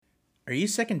Are you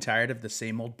sick and tired of the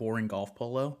same old boring golf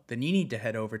polo? Then you need to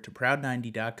head over to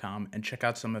proud90.com and check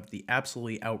out some of the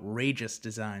absolutely outrageous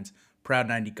designs Proud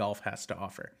 90 Golf has to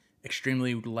offer.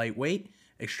 Extremely lightweight,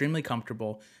 extremely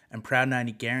comfortable, and Proud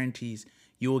 90 guarantees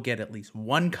you will get at least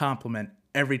one compliment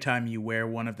every time you wear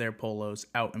one of their polos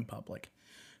out in public.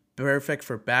 Perfect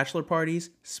for bachelor parties,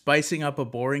 spicing up a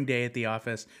boring day at the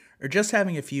office, or just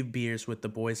having a few beers with the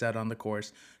boys out on the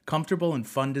course. Comfortable and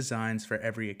fun designs for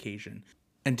every occasion.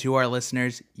 And to our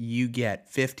listeners, you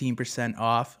get 15%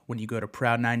 off when you go to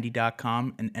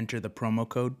proud90.com and enter the promo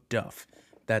code DUFF.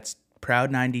 That's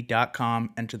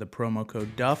proud90.com, enter the promo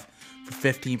code DUFF for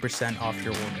 15% off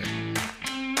your order.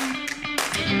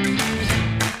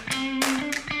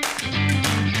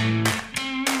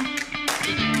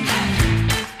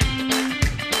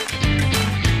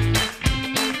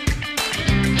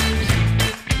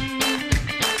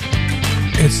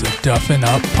 It's the Duffin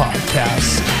Up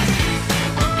Podcast.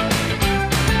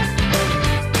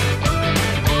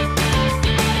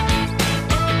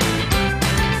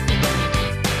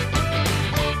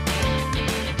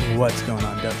 What's going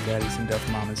on, Duff Daddies and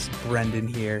Duff Mamas? Brendan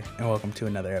here, and welcome to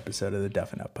another episode of the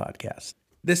Duffin Up Podcast.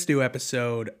 This new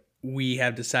episode, we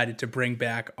have decided to bring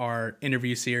back our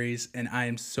interview series, and I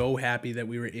am so happy that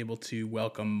we were able to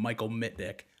welcome Michael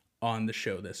Mitnick on the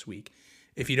show this week.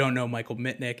 If you don't know Michael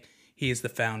Mitnick, he is the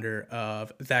founder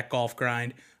of That Golf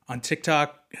Grind on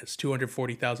TikTok, has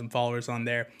 240,000 followers on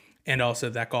there, and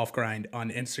also That Golf Grind on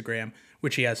Instagram,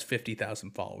 which he has 50,000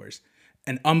 followers.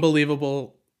 An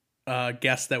unbelievable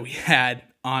guest that we had,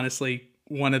 honestly,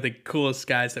 one of the coolest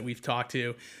guys that we've talked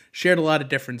to, shared a lot of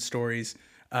different stories.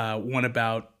 One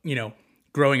about,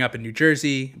 growing up in New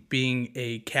Jersey, being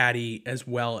a caddy, as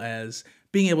well as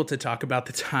being able to talk about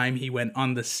the time he went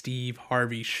on the Steve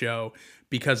Harvey show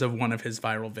because of one of his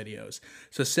viral videos.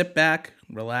 So sit back,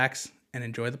 relax, and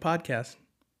enjoy the podcast.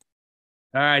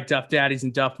 All right, Duff Daddies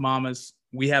and Duff Mamas,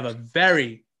 we have a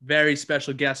very, very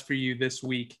special guest for you this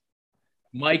week,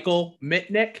 Michael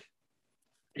Mitnick.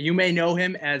 You may know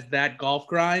him as That Golf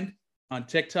Grind on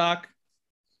TikTok.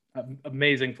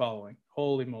 Amazing following.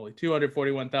 Holy moly.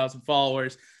 241,000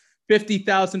 followers,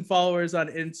 50,000 followers on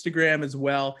Instagram as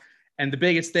well. And the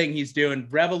biggest thing he's doing,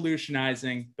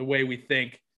 revolutionizing the way we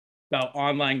think about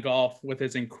online golf with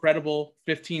his incredible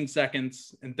 15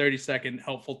 seconds and 30-second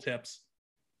helpful tips.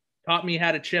 Taught me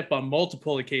how to chip on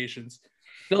multiple occasions.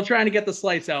 Still trying to get the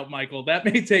slice out, Michael. That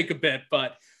may take a bit,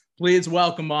 but please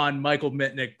welcome on Michael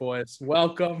Mitnick, boys.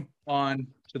 Welcome on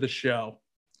to the show.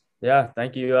 Yeah,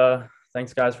 thank you.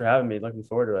 Thanks, guys, for having me. Looking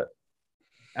forward to it.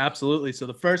 Absolutely. So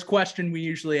the first question we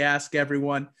usually ask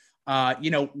everyone,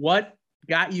 what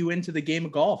got you into the game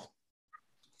of golf?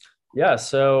 Yeah,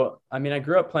 so, I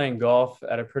grew up playing golf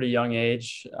at a pretty young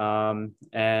age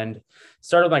and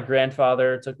started with my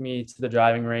grandfather, took me to the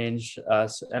driving range,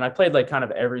 and I played like kind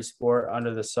of every sport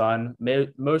under the sun,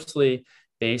 mostly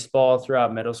baseball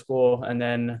throughout middle school. And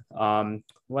then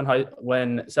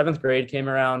when seventh grade came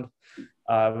around,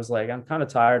 I was like, I'm kind of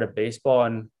tired of baseball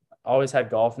and always had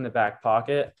golf in the back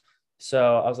pocket.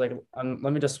 So I was like,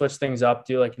 let me just switch things up,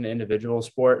 do like an individual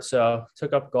sport. So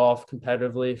took up golf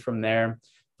competitively from there,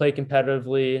 played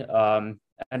competitively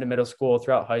end of middle school,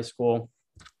 throughout high school,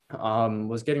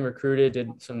 was getting recruited,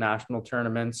 did some national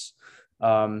tournaments.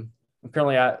 I'm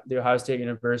currently at the Ohio State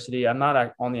University. I'm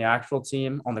not on the actual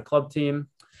team, on the club team,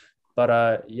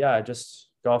 but just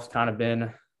golf's kind of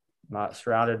been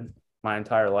surrounded my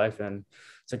entire life, and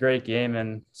it's a great game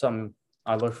and something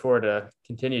I look forward to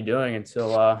continue doing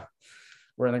until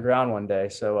we're in the ground one day.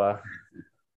 So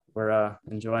we're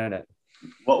enjoying it.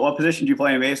 What position do you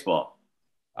play in baseball?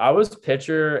 I was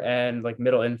pitcher and like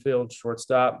middle infield,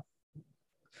 shortstop.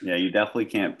 Yeah, you definitely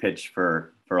can't pitch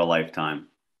for a lifetime.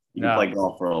 You can play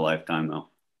golf for a lifetime, though.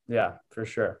 Yeah, for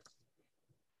sure.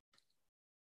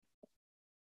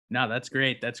 No, that's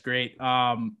great. That's great.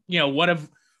 One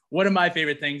of my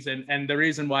favorite things, and the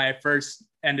reason why I first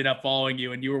ended up following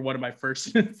you, and you were one of my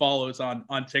first follows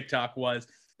on TikTok, was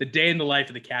the day in the life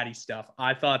of the caddy stuff.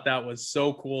 I thought that was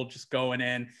so cool, just going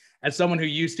in as someone who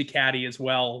used to caddy as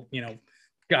well,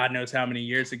 God knows how many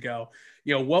years ago.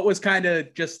 What was kind of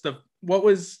what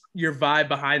was your vibe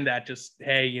behind that? Just,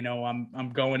 hey,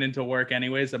 I'm going into work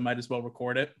anyways, I might as well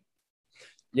record it.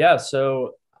 Yeah,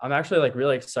 so I'm actually like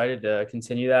really excited to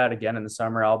continue that again in the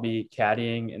summer. I'll be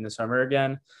caddying in the summer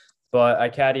again, but I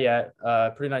caddy at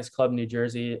a pretty nice club in New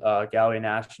Jersey, Galway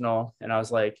National. And I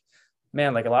was like,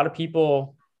 man, like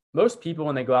most people,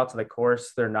 when they go out to the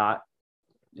course, they're not,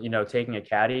 taking a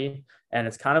caddy. And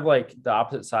it's kind of like the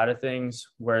opposite side of things.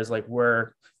 Whereas like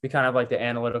we kind of like the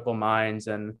analytical minds,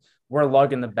 and we're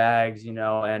lugging the bags,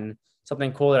 and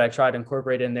something cool that I tried to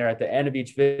incorporate in there at the end of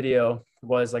each video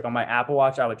was like on my Apple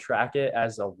Watch, I would track it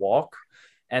as a walk.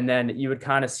 And then you would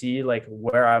kind of see like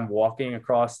where I'm walking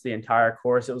across the entire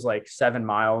course. It was like 7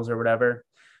 miles or whatever.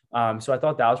 So I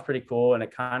thought that was pretty cool. And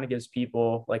it kind of gives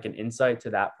people like an insight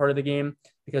to that part of the game,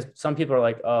 because some people are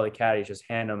like, oh, the caddies just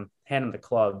hand them the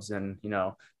clubs and,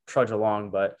 trudge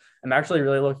along. But I'm actually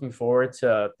really looking forward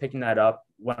to picking that up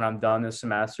when I'm done this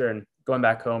semester and going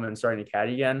back home and starting to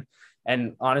caddy again.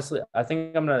 And honestly, I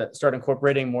think I'm going to start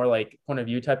incorporating more like point of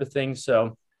view type of things.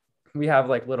 So we have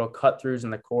like little cut throughs in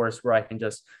the course where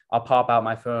I'll pop out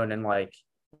my phone and like,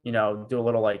 do a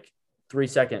little like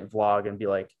 3-second vlog and be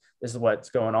like, this is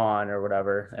what's going on or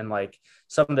whatever. And like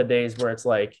some of the days where it's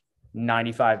like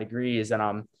 95 degrees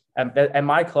and at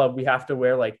my club, we have to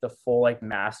wear like the full like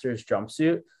master's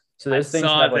jumpsuit. So those things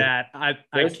have, like,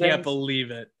 I can't believe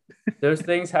it. Those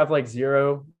things have like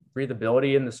zero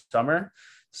breathability in the summer.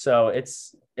 So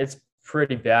it's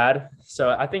pretty bad.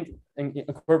 So I think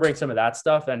incorporating some of that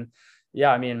stuff, and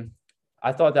yeah, I mean,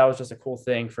 I thought that was just a cool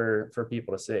thing for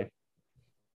people to see.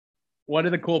 One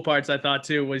of the cool parts I thought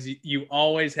too was you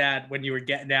always had, when you were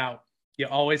getting out, you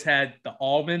always had the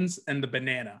almonds and the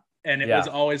banana, and it was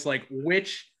always like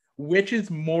which is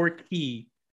more key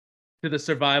to the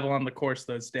survival on the course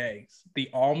those days, the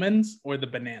almonds or the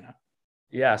banana?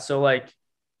 Yeah, so like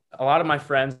a lot of my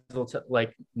friends will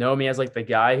know me as like the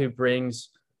guy who brings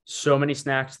so many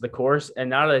snacks to the course. And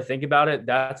now that I think about it,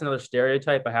 that's another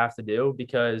stereotype I have to do,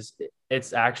 because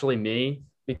it's actually me,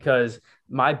 because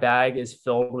my bag is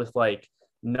filled with like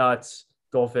nuts,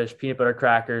 goldfish, peanut butter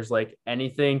crackers, like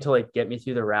anything to like get me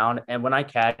through the round. And when I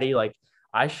caddy, like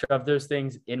I shove those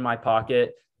things in my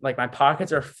pocket. Like my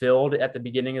pockets are filled at the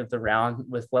beginning of the round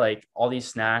with like all these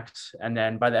snacks. And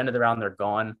then by the end of the round, they're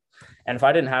gone. And if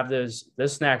I didn't have those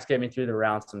snacks get me through the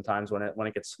round sometimes when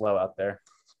it gets slow out there.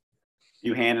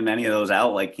 You handing any of those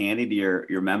out like candy to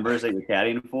your members that you're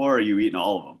caddying for, or are you eating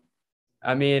all of them?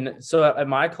 I mean, so at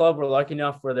my club, we're lucky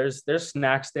enough where there's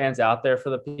snack stands out there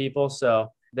for the people. So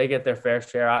they get their fair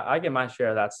share. I get my share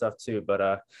of that stuff too,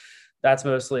 but that's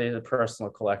mostly the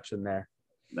personal collection there.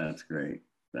 That's great.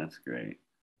 That's great.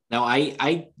 Now,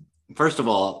 I first of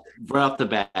all, right off the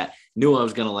bat, knew I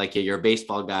was going to like you. You're a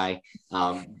baseball guy.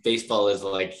 Baseball is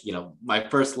like, my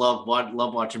first love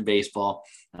watching baseball,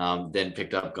 then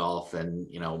picked up golf and,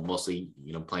 mostly,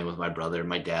 playing with my brother,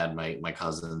 my dad, my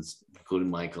cousins, including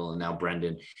Michael and now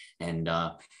Brendan. And,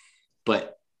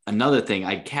 but another thing,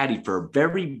 I caddied for a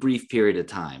very brief period of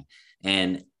time.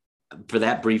 And for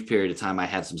that brief period of time, I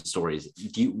had some stories.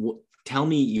 Tell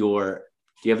me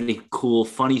do you have any cool,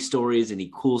 funny stories,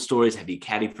 any cool stories? Have you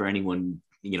caddied for anyone,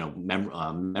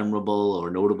 memorable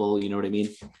or notable? You know what I mean?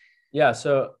 Yeah.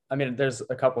 So, I mean, there's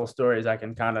a couple of stories I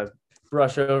can kind of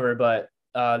brush over, but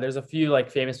there's a few like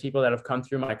famous people that have come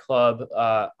through my club.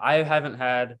 I haven't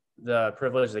had the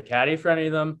privilege to caddy for any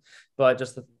of them, but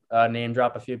just to name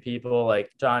drop a few people like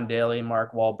John Daly,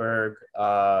 Mark Wahlberg,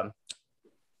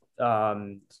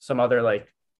 some other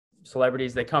like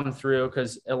celebrities. They come through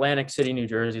because Atlantic City, New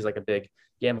Jersey is like a big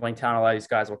gambling town. A lot of these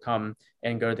guys will come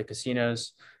and go to the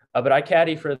casinos. But I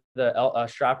caddy for the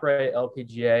ShopRite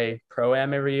LPGA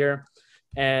Pro-Am every year.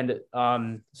 And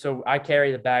so I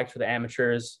carry the bags for the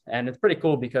amateurs. And it's pretty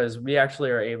cool because we actually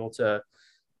are able to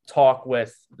talk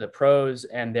with the pros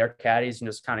and their caddies and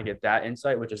just kind of get that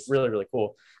insight, which is really, really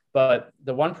cool. But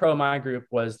the one pro in my group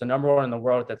was the number one in the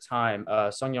world at the time,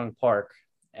 Sung-Young Park.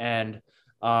 And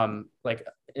like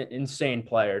insane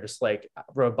player, just like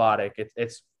robotic.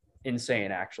 It's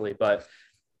insane actually. But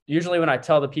usually when I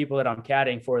tell the people that I'm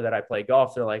caddying for that I play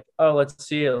golf, they're like, oh, let's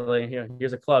see it. Like,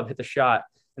 here's a club, hit the shot.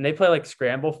 And they play like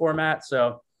scramble format.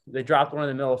 So they dropped one in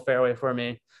the middle of the fairway for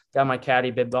me, got my caddy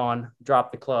bib on,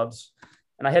 dropped the clubs,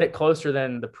 and I hit it closer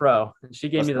than the pro. And she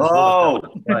gave me this look.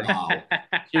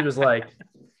 She was like,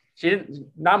 she didn't,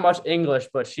 not much English,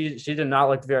 but she did not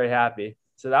look very happy.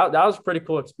 So that was a pretty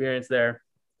cool experience there.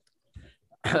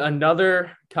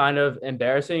 Another kind of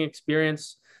embarrassing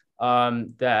experience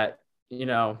that,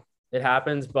 it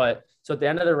happens. But so at the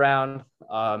end of the round,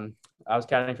 I was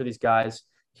caddying for these guys.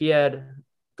 He had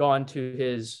gone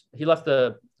he left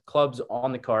the clubs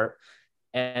on the cart,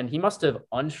 and he must have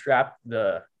unstrapped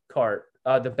the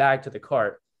bag to the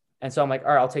cart. And so I'm like,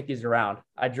 all right, I'll take these around.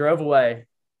 I drove away.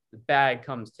 The bag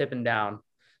comes tipping down.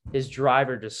 His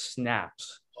driver just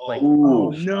snaps. Like,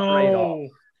 oh no.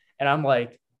 And I'm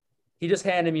like, he just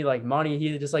handed me like money.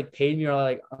 He just like paid me, or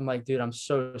like, I'm like, dude, I'm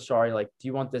so sorry. Like, do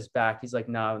you want this back? He's like,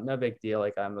 no big deal.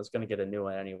 Like, I was going to get a new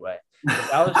one anyway.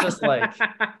 That was just like,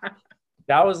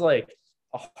 that was like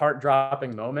a heart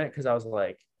dropping moment. Cause I was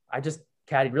like, I just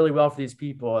caddied really well for these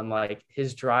people. And like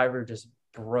his driver just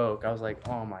broke. I was like,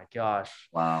 oh my gosh.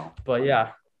 Wow. But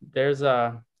yeah, there's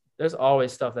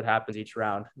always stuff that happens each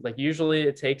round. Like usually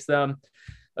it takes them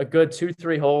a good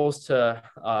 2-3 holes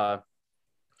to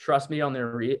trust me on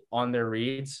their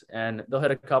reads, and they'll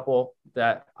hit a couple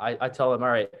that I tell them, all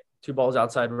right, 2 balls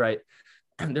outside right.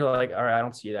 And they're like, all right, I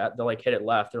don't see that. They'll like hit it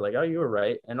left. They're like, oh, you were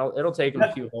right. And it'll take them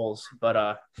a few holes.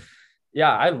 But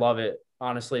yeah, I love it.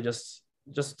 Honestly, just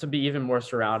to be even more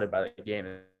surrounded by the game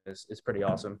is pretty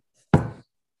awesome.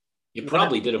 You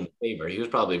probably did him a favor. He was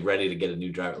probably ready to get a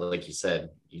new driver. Like you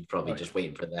said, he's probably just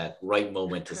waiting for that right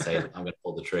moment to say, I'm going to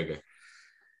pull the trigger.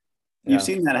 You've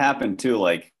seen that happen too.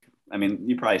 Like, I mean,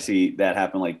 you probably see that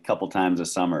happen like a couple times a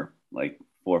summer, like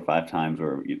 4 or 5 times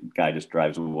where a guy just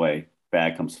drives away,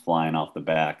 bag comes flying off the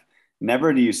back.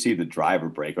 Never do you see the driver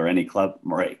break or any club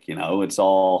break, it's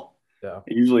all, it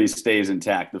usually stays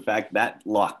intact. The fact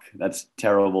that's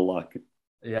terrible luck.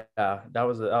 Yeah, that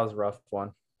was a rough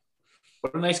one.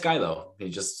 What a nice guy, though. He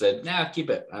just said, nah, keep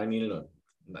it. I need it.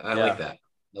 I like that.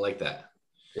 I like that.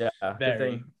 Yeah.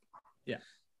 Very. Yeah.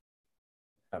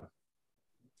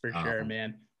 For sure,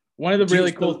 man. One of the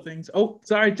really cool things. Oh,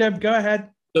 sorry, Tim. Go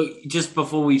ahead. So just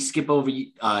before we skip over,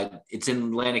 it's in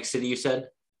Atlantic City, you said?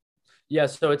 Yeah.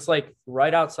 So it's like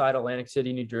right outside Atlantic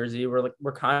City, New Jersey.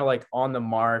 We're kind of like on the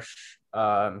marsh.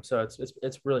 So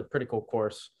it's really pretty cool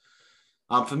course.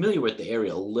 I'm familiar with the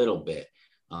area a little bit.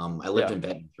 I lived in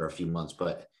Ventnor for a few months,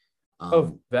 but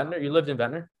Ventnor? You lived in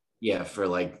Ventnor? Yeah, for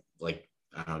like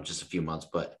I don't know, just a few months.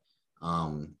 But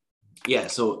yeah.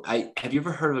 So have you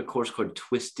ever heard of a course called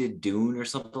Twisted Dune or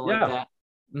something like that?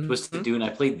 Mm-hmm. Twisted Dune. I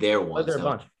played there once. There a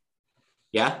bunch.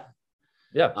 Yeah.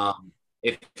 Yeah.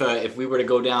 If we were to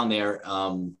go down there,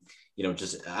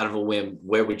 just out of a whim,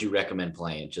 where would you recommend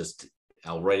playing? Just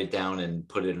I'll write it down and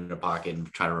put it in a pocket and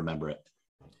try to remember it.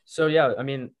 So yeah, I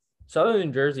mean, Southern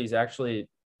New Jersey's actually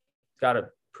got a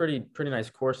pretty nice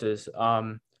courses.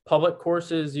 Public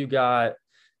courses, you got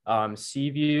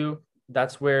Seaview.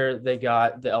 That's where they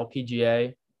got the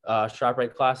LPGA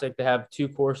ShopRite Classic. They have 2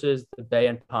 courses, the Bay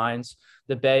and Pines.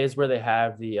 The Bay is where they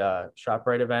have the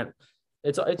ShopRite event.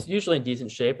 It's usually in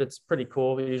decent shape. It's pretty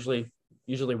cool. Usually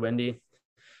windy.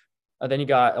 Then you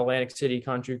got Atlantic City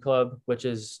Country Club, which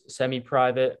is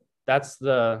semi-private. That's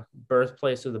the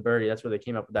birthplace of the birdie. That's where they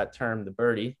came up with that term, the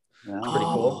birdie. It's pretty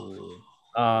cool.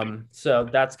 So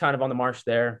that's kind of on the marsh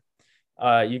there.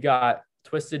 You got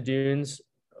Twisted Dunes,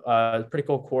 pretty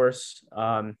cool course.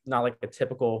 Not like a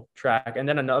typical track. And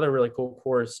then another really cool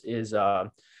course is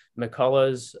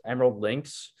McCullough's Emerald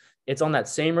Links. It's on that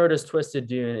same road as Twisted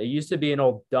Dune. It used to be an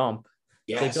old dump.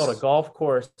 Yes. They built a golf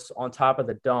course on top of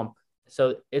the dump.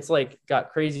 So it's like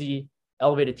got crazy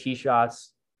elevated tee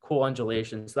shots, cool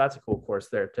undulations. So that's a cool course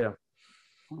there too.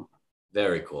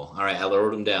 Very cool. All right, I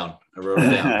wrote them down.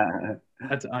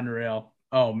 That's unreal.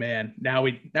 Oh man, now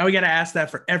we got to ask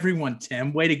that for everyone.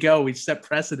 Tim, way to go! We set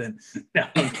precedent. No,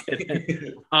 I'm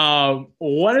kidding.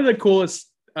 One of the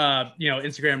coolest,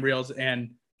 Instagram reels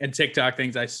and TikTok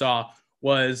things I saw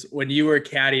was when you were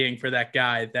caddying for that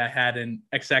guy that had an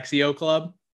XXIO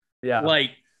club. Yeah,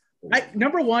 like.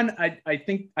 Number one, I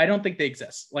don't think they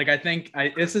exist. Like,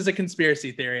 this is a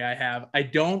conspiracy theory I have. I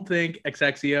don't think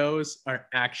XXIOs are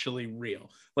actually real.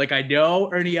 Like, I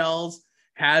know Ernie Els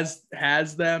has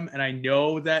them, and I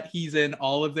know that he's in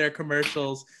all of their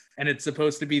commercials, and it's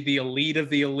supposed to be the elite of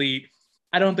the elite.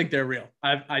 I don't think they're real.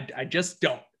 I just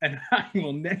don't, and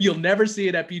you'll never see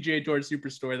it at PGA Tour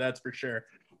Superstore, that's for sure.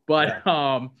 But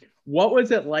what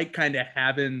was it like kind of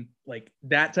having like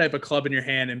that type of club in your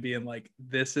hand and being like,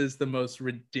 this is the most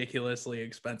ridiculously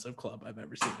expensive club I've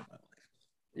ever seen in my life?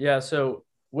 Yeah. So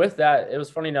with that, it was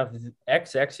funny enough,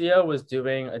 XXIO was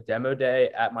doing a demo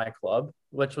day at my club,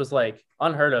 which was like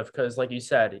unheard of. Cause like you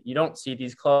said, you don't see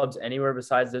these clubs anywhere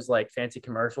besides those like fancy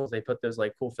commercials. They put those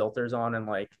like cool filters on and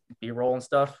like B-roll and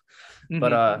stuff. Mm-hmm.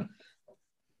 But,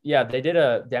 yeah, they did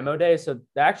a demo day. So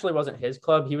that actually wasn't his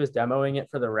club. He was demoing it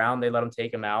for the round. They let him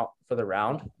take him out for the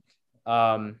round.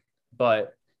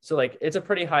 But so like, it's a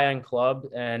pretty high end club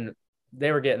and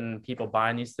they were getting people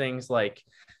buying these things. Like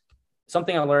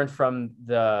something I learned from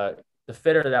the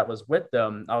fitter that was with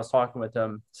them, I was talking with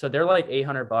them. So they're like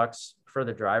 $800 for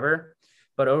the driver,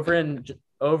 but over in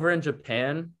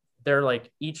Japan, they're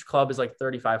like, each club is like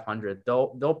 3,500.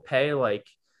 They'll pay like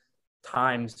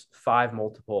times 5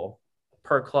 multiple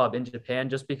per club in Japan,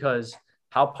 just because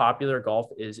how popular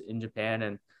golf is in Japan,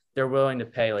 and they're willing to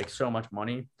pay like so much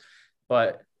money.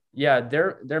 But yeah,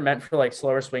 they're meant for like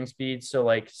slower swing speeds, so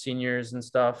like seniors and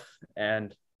stuff.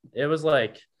 And it was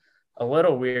like a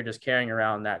little weird just carrying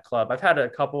around that club. I've had a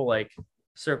couple like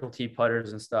Circle T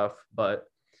putters and stuff, but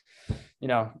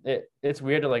it's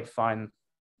weird to like find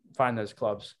those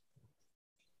clubs.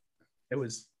 It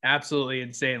was absolutely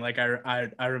insane. Like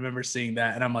I remember seeing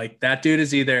that, and I'm like, that dude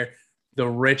is either the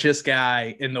richest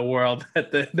guy in the world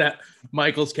that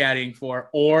Michael's caddying for,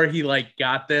 or he like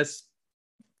got this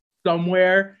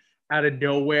somewhere out of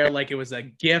nowhere, like it was a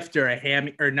gift or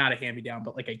not a hand-me-down,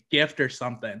 but like a gift or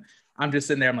something. I'm just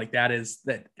sitting there, I'm like, that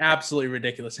absolutely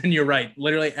ridiculous. And you're right,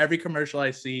 literally every commercial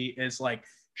I see is like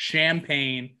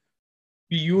champagne,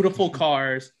 beautiful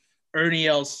cars, Ernie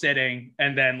Els sitting,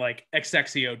 and then like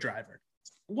XXIO driver.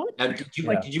 What? Did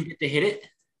you get to hit it?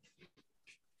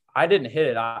 I didn't hit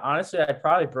it. Honestly, I'd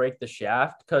probably break the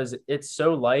shaft because it's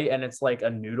so light and it's like a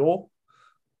noodle.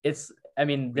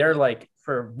 They're like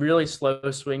for really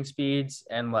slow swing speeds,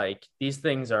 and like these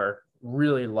things are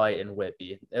really light and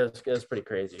whippy. It was pretty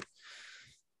crazy.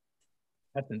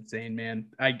 That's insane, man.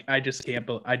 I just can't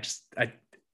believe.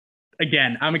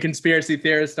 Again, I'm a conspiracy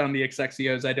theorist on the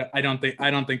XXIOs. I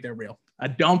don't think they're real. I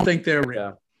don't think they're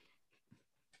real.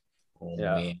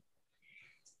 Yeah. Man.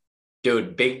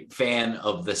 Dude, big fan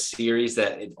of the series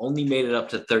that it only made it up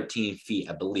to 13 feet,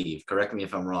 I believe. Correct me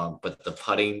if I'm wrong, but the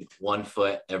putting 1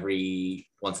 foot every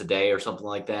once a day or something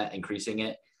like that, increasing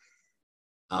it.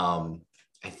 I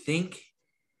think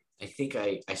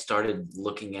I started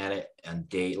looking at it on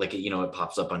day, like, it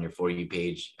pops up on your For You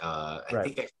page. I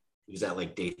think it was at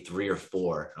like day 3 or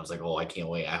 4. I was like, oh, I can't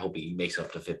wait. I hope he makes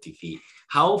up to 50 feet.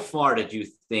 How far did you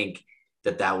think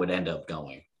that would end up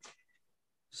going?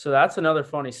 So that's another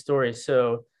funny story.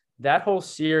 So that whole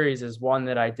series is one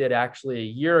that I did actually a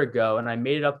year ago, and I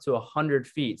made it up to 100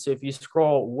 feet. So if you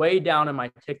scroll way down in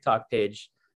my TikTok page,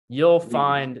 you'll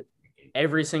find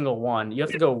every single one. You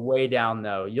have to go way down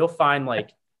though. You'll find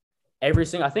like every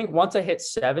single, I think once I hit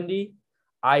 70,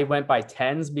 I went by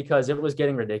tens because it was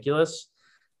getting ridiculous.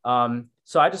 So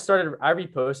I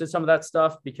reposted some of that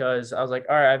stuff because I was like,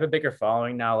 all right, I have a bigger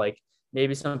following now. Like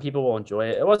maybe some people will enjoy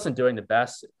it. It wasn't doing the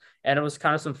best. And it was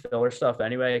kind of some filler stuff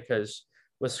anyway, because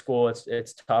with school,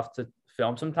 it's tough to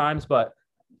film sometimes. But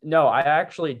no, I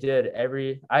actually did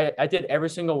I did every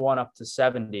single one up to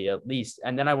 70 at least.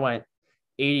 And then I went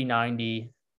 80,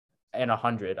 90, and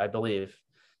 100, I believe.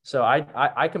 So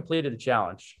I completed the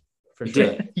challenge for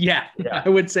sure. Yeah, I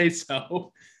would say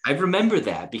so. I remember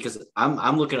that because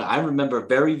I remember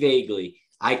very vaguely.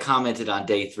 I commented on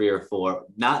day 3 or 4,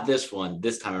 not this one,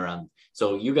 this time around.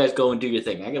 So you guys go and do your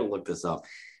thing. I got to look this up.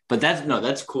 But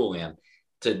that's cool, man.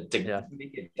 To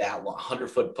make it that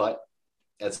 100-foot putt,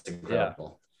 that's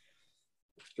incredible.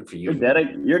 Yeah. Good for you.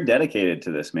 You're dedicated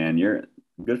to this, man. You're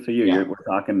good for you. Yeah. We're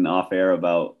talking off air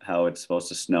about how it's supposed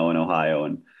to snow in Ohio,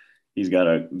 and he's got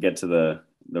to get to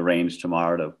the range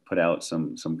tomorrow to put out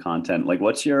some content. Like,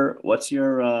 what's your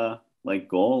like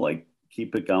goal? Like,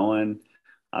 keep it going.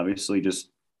 Obviously, just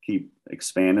keep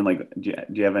expanding. Like, do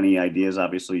you have any ideas?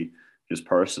 Obviously, just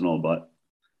personal, but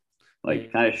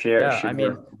like kind of share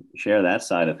that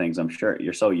side of things. I'm sure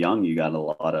you're so young, you got a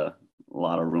lot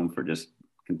of room for just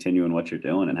continuing what you're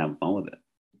doing and having fun with it.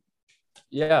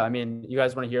 Yeah, I mean, you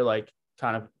guys want to hear like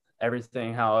kind of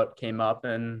everything, how it came up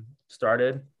and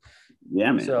started?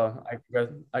 Yeah, man. So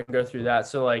I can go through that.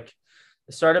 So like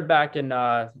it started back in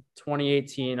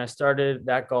 2018. I started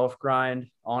that golf grind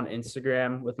on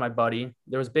Instagram with my buddy.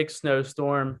 There was a big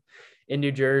snowstorm in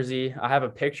New Jersey. I have a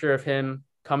picture of him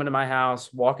coming to my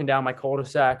house, walking down my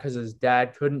cul-de-sac because his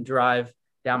dad couldn't drive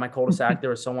down my cul-de-sac. There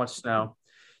was so much snow.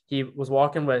 He was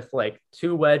walking with like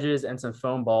 2 wedges and some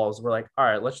foam balls. We're like, all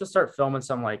right, let's just start filming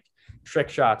some like trick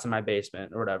shots in my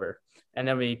basement or whatever. And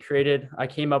then I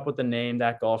came up with the name,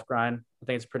 That Golf Grind. I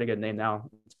think it's a pretty good name now.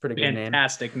 It's a pretty good name.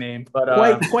 Fantastic name. But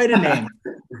quite a name.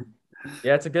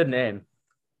 Yeah, it's a good name.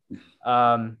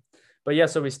 But yeah,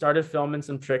 so we started filming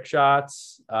some trick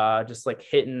shots, just like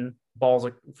hitting balls,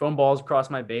 like foam balls across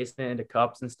my basement into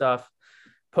cups and stuff.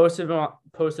 Posted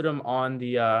them on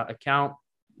the account.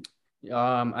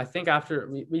 I think after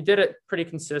we did it pretty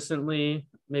consistently,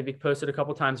 maybe posted a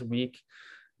couple times a week.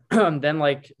 Then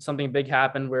like something big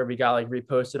happened where we got like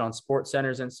reposted on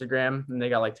SportsCenter's Instagram, and they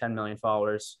got like 10 million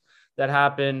followers. That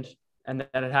happened, and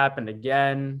then it happened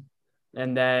again.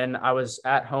 And then I was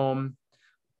at home,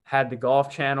 had the golf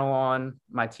channel on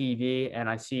my TV, and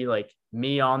I see like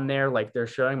me on there, like they're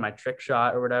showing my trick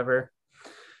shot or whatever.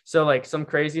 So like some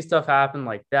crazy stuff happened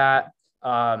like that.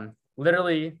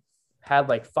 Literally had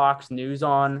like Fox News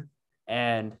on,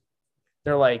 and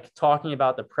they're like talking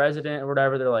about the president or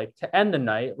whatever. They're like, to end the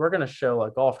night, we're going to show a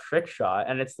golf trick shot.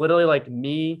 And it's literally like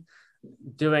me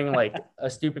doing like a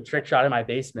stupid trick shot in my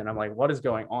basement. I'm like, what is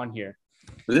going on here?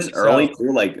 Was this early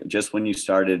too? Like just when you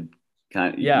started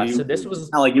kind of, yeah. So this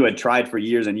was not like you had tried for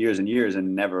years and years and years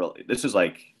and never, this was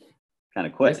like kind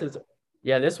of quick.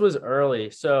 This was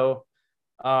early. So,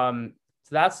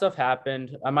 that stuff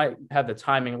happened. I might have the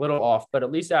timing a little off, but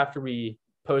at least after we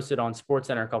posted on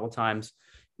SportsCenter a couple of times,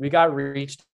 we got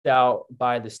reached out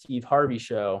by the Steve Harvey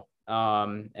show.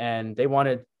 And they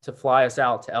wanted to fly us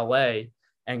out to LA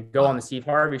and go on the Steve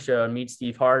Harvey show and meet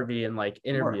Steve Harvey and like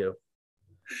interview.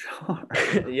 Sure.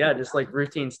 Yeah, just like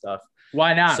routine stuff.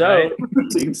 Why not? So Right?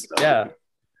 Routine stuff. yeah.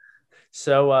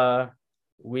 So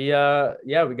we got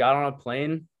on a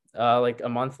plane like a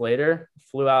month later,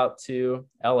 flew out to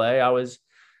LA. I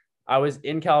was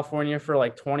in California for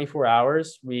like 24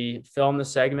 hours. We filmed the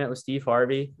segment with Steve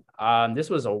Harvey. This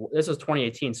was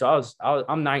 2018. So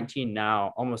I'm 19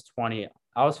 now, almost 20.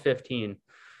 I was 15.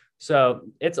 So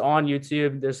it's on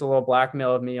YouTube. There's a little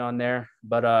blackmail of me on there,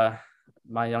 but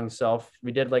my young self,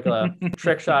 we did like a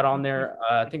trick shot on there.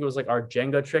 I think it was like our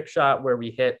Jenga trick shot where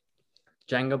we hit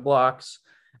Jenga blocks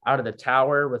out of the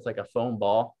tower with like a foam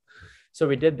ball. So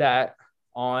we did that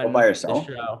on by yourself?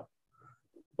 the show.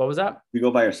 What was that? You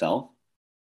go by yourself?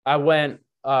 I went,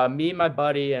 me, my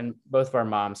buddy, and both of our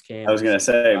moms came. I was gonna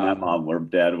say my mom or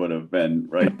dad would have been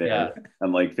right there. Yeah.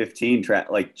 I'm like 15.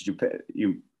 Like, did you pay?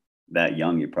 You that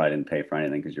young? You probably didn't pay for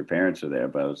anything because your parents were there.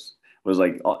 But it was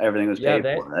like everything was paid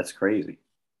for. That's crazy.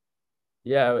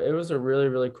 Yeah, it was a really,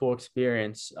 really cool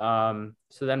experience. So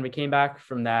then we came back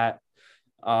from that,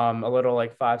 a little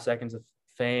like 5 seconds of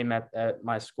fame at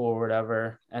my school or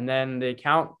whatever. And then the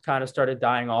account kind of started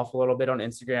dying off a little bit on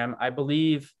Instagram. I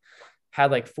believe had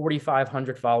like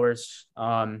 4,500 followers.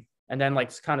 And then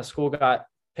like kind of school got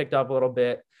picked up a little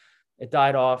bit. It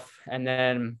died off. And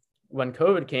then when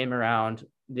COVID came around,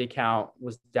 the account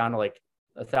was down to like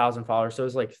 1,000 followers. So it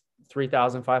was like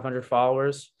 3,500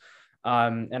 followers.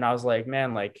 And I was like,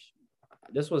 man, like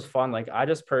this was fun. Like I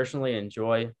just personally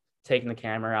enjoy taking the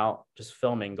camera out, just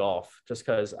filming golf, just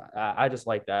because I just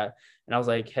like that. And I was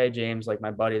like, hey, James, like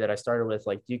my buddy that I started with,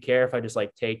 like, do you care if I just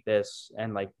like take this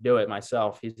and like do it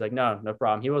myself? He's like, no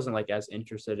problem. He wasn't like as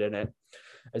interested in it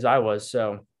as I was.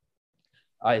 So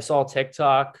I saw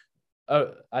TikTok.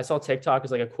 I saw TikTok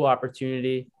as like a cool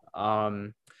opportunity.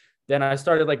 Then I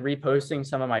started like reposting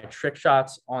some of my trick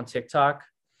shots on TikTok.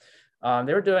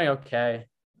 They were doing okay.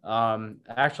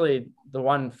 Actually, the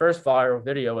one first viral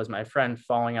video was my friend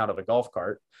falling out of a golf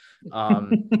cart.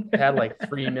 It had like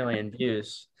 3 million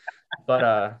views,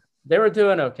 but they were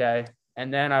doing okay.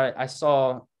 And then I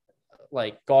saw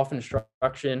like golf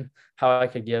instruction, how I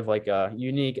could give like a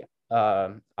unique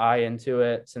eye into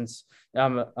it. Since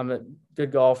I'm a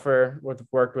good golfer,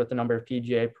 worked with a number of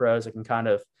PGA pros, I can kind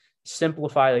of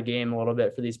simplify the game a little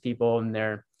bit for these people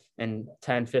in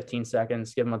 10, 15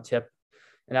 seconds, give them a tip.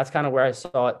 And that's kind of where I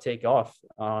saw it take off.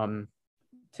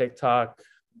 TikTok,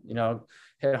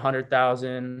 hit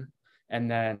 100,000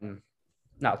 and then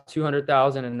now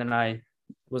 200,000. And then I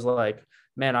was like,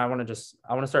 man, I want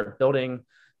to start building,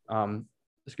 on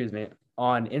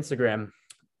Instagram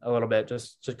a little bit,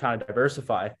 just to kind of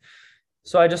diversify.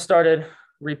 So I just started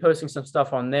reposting some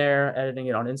stuff on there, editing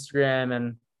it on Instagram,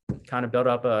 and kind of built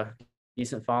up a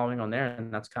decent following on there.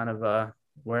 And that's kind of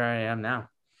where I am now.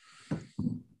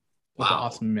 Wow.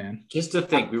 Awesome, man. Just to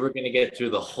think we were going to get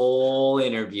through the whole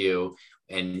interview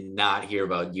and not hear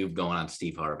about you going on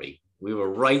Steve Harvey. We were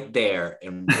right there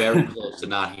and very close to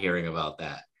not hearing about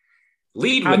that.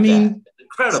 Lead with that.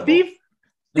 Incredible.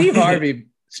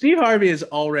 Steve Harvey is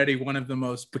already one of the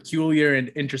most peculiar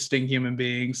and interesting human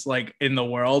beings like in the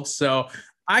world. So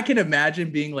I can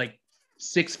imagine being like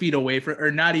 6 feet away from, or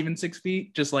not even 6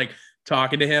 feet, just like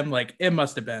talking to him. Like it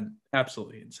must have been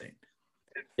absolutely insane.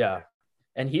 Yeah.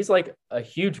 And he's like a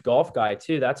huge golf guy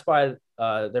too. That's why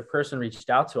their person reached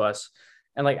out to us.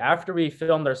 And like after we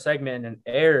filmed our segment and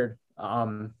aired,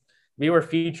 we were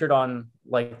featured on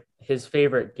like his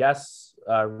favorite guests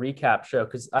recap show.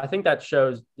 Cause I think that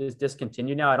show is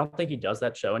discontinued now. I don't think he does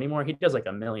that show anymore. He does like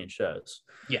a million shows.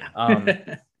 Yeah.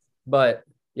 But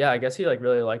yeah, I guess he like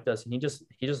really liked us, and he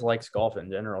just likes golf in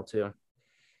general too.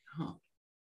 Huh.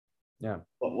 Yeah.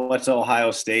 What's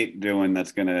Ohio State doing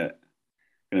that's gonna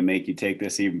make you take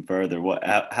this even further?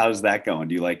 How's that going?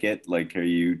 Do you like it? Like, are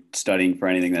you studying for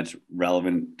anything that's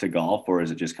relevant to golf, or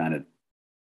is it just kind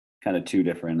of two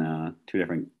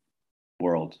different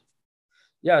worlds?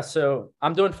 Yeah, so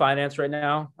I'm doing finance right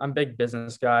now. I'm a big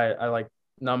business guy. I like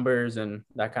numbers and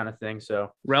that kind of thing.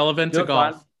 So relevant to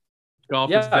golf. Golf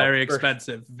is very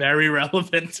expensive. Very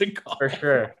relevant to golf. For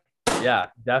sure. Yeah,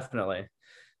 definitely.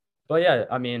 But yeah,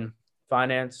 I mean,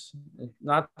 finance,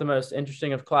 not the most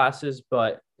interesting of classes,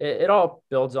 but it all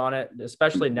builds on it,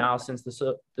 especially now since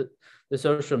the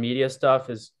social media stuff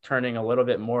is turning a little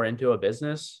bit more into a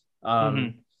business.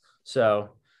 So,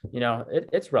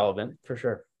 it's relevant for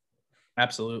sure.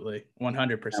 Absolutely.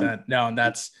 100%. No, and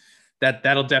that's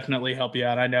that'll definitely help you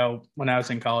out. I know when I was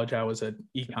in college, I was an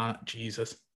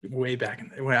way back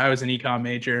when I was an econ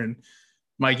major, and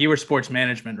Mike, you were sports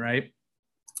management, right?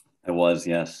 I was,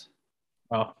 yes.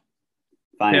 Oh,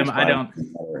 Finance Tim, I don't.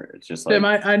 It's just Tim,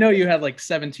 like I know you had like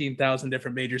 17,000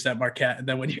 different majors at Marquette, and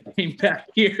then when you came back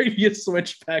here, you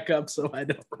switched back up. So I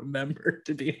don't remember,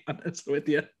 to be honest with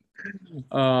you.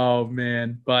 Oh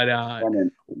man, but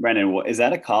Brendan, is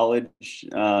that a college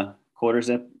quarter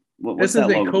zip? What's this is that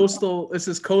logo? This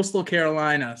is coastal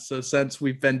Carolina. So since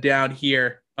we've been down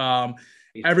here,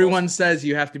 everyone says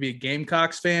you have to be a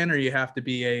Gamecocks fan or you have to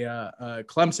be a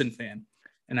Clemson fan,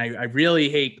 and I really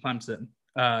hate Clemson.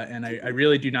 And I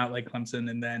really do not like Clemson.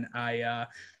 And then I,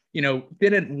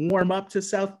 didn't warm up to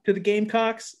the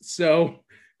Gamecocks. So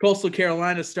Coastal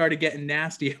Carolina started getting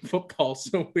nasty at football.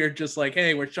 So we're just like,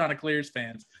 hey, we're Chanticleers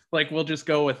fans. Like, we'll just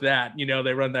go with that.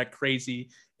 They run that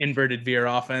crazy inverted veer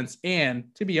offense. And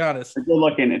to be honest,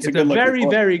 it's a very,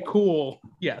 very cool.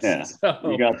 Yes. Yeah. So,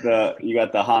 you got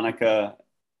the Hanukkah.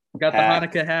 Got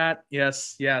hat. The Hanukkah hat.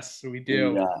 Yes, we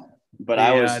do. But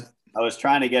I was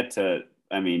trying to get to.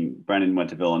 I mean, Brendan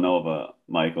went to Villanova,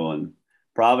 Michael, and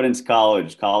Providence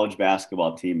college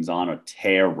basketball team is on a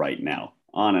tear right now,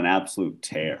 on an absolute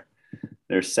tear.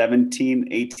 They're 17,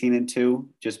 18-2,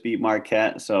 just beat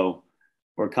Marquette. So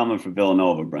we're coming for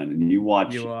Villanova, Brendan. You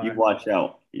watch out.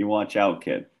 You watch out,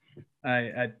 kid.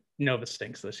 I Nova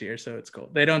stinks this year, so it's cool.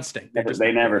 They don't stink.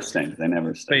 They never stink.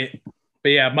 But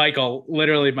yeah, Michael,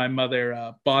 literally my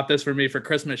mother bought this for me for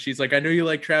Christmas. She's like, I know you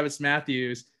like Travis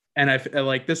Matthews. And I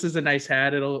like, this is a nice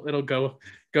hat. It'll go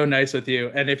nice with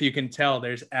you. And if you can tell,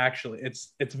 there's actually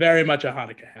it's very much a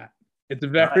Hanukkah hat. It's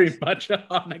very much a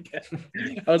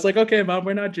Hanukkah. I was like, okay, Mom,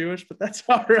 we're not Jewish, but that's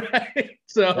all right.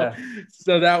 So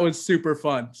that was super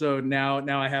fun. So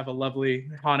now I have a lovely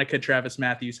Hanukkah Travis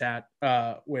Matthews hat,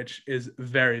 which is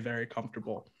very, very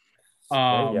comfortable.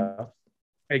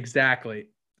 Exactly.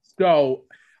 So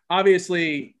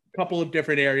obviously, a couple of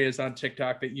different areas on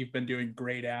TikTok that you've been doing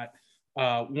great at.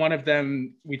 One of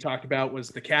them we talked about was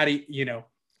the caddy,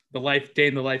 day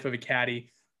in the life of a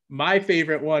caddy. My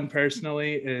favorite one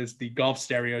personally is the golf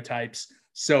stereotypes.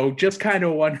 So just kind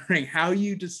of wondering how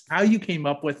you came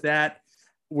up with that.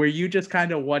 Were you just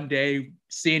kind of one day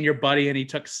seeing your buddy and he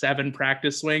took 7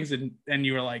 practice swings and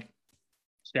you were like,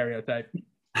 stereotype?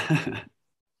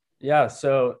 Yeah.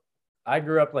 So I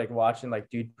grew up like watching like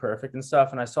Dude Perfect and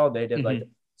stuff. And I saw they did like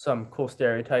some cool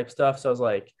stereotype stuff. So I was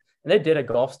like, and they did a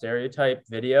golf stereotype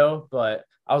video, but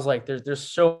I was like, there's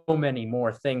so many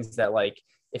more things that like,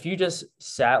 if you just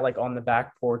sat like on the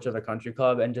back porch of a country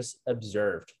club and just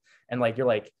observed and like, you're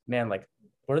like, man, like,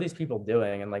 what are these people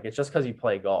doing? And like, it's just because you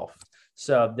play golf.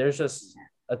 So there's just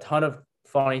a ton of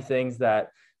funny things that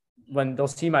when they'll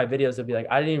see my videos, they'll be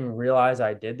like, I didn't even realize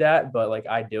I did that, but like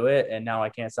I do it. And now I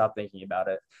can't stop thinking about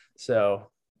it. So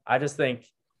I just think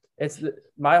it's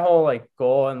my whole like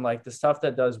goal and like the stuff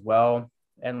that does well.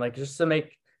 And like, just to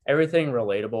make everything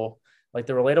relatable, like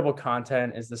the relatable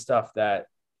content is the stuff that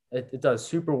it does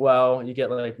super well. You get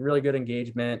like really good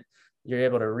engagement. You're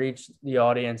able to reach the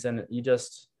audience, and you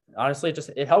just honestly,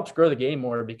 it helps grow the game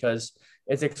more because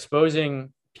it's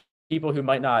exposing people who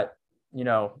might not,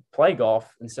 play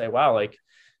golf and say, wow, like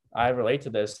I relate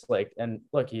to this. Like, and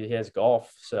look, he has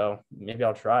golf, so maybe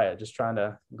I'll try it. Just trying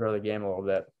to grow the game a little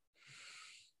bit.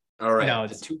 All right. Now,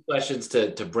 2 questions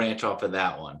to branch off of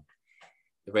that one.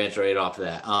 Branch right off of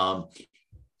that.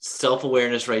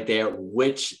 Self-awareness right there.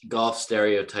 Which golf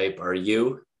stereotype are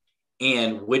you?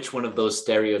 And which one of those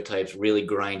stereotypes really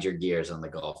grind your gears on the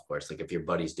golf course? Like if your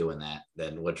buddy's doing that,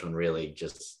 then which one really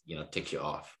just, ticks you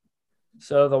off?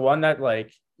 So the one that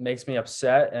like makes me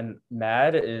upset and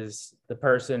mad is the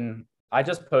person, I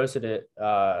just posted it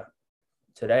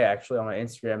today actually on my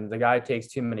Instagram. The guy takes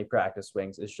too many practice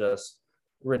swings. It's just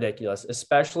ridiculous,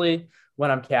 especially when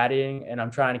I'm caddying and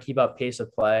I'm trying to keep up pace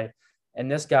of play. And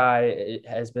this guy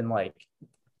has been like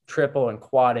triple and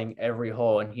quadding every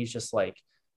hole. And he's just like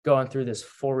going through this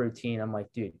full routine. I'm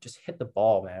like, dude, just hit the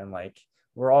ball, man. Like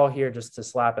we're all here just to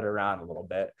slap it around a little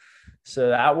bit. So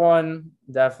that one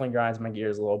definitely grinds my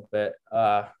gears a little bit.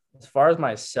 As far as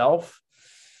myself,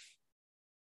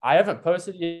 I haven't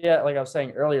posted yet. Like I was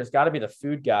saying earlier, it's got to be the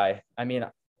food guy. I mean,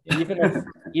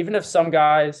 even if some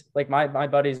guys like my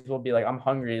buddies will be like, I'm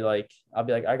hungry. Like I'll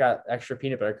be like, I got extra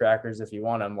peanut butter crackers if you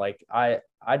want them. Like I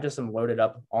just am loaded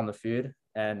up on the food,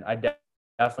 and I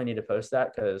definitely need to post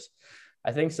that because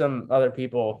I think some other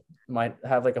people might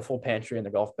have like a full pantry in the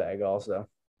golf bag also.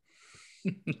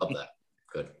 Love that.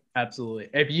 Good. Absolutely.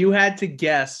 If you had to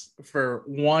guess for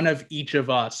one of each of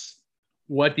us,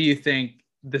 what do you think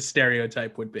the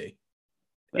stereotype would be?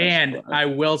 And I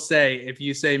will say, if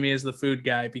you say me as the food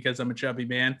guy because I'm a chubby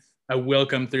man, I will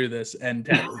come through this and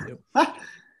tackle you.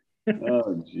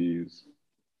 Oh, jeez.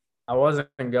 I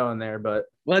wasn't going there, but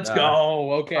let's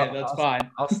go. Okay, that's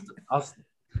fine.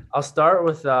 I'll start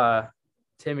with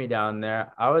Timmy down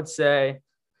there. I would say,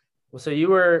 well, so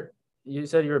you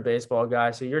said you were a baseball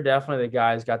guy, so you're definitely the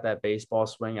guy who's got that baseball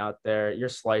swing out there. You're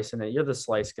slicing it. You're the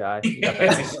slice guy. You got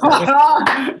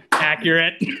that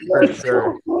accurate for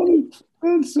sure.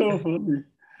 That's so funny.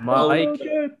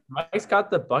 Mike's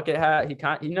got the bucket hat.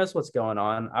 He knows what's going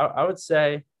on. I would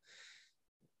say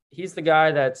he's the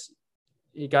guy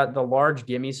he got the large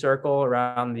gimme circle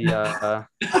around the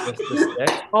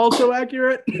stick. Also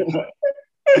accurate.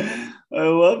 I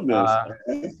love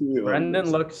this.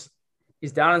 Brendan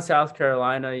he's down in South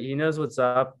Carolina. He knows what's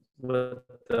up with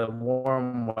the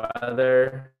warm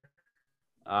weather.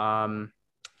 I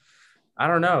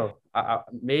don't know.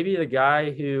 Maybe the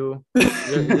guy who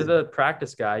you're the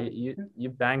practice guy. You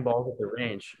bang balls at the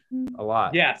range a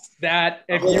lot. Yes, that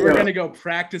if you were gonna go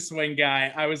practice swing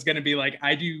guy, I was gonna be like,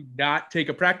 I do not take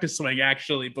a practice swing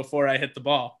actually before I hit the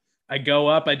ball. I go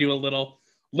up, I do a little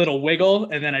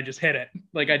wiggle, and then I just hit it.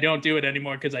 Like I don't do it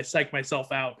anymore because I psych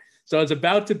myself out. So I was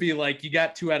about to be like, you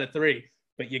got 2 out of 3,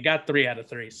 but you got 3 out of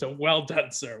 3. So well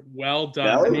done, sir. Well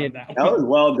done. That was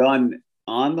well done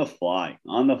on the fly.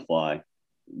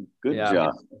 Good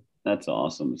job. That's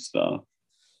awesome stuff.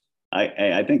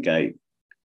 I think I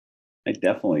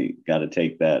definitely got to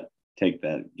take that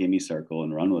gimme circle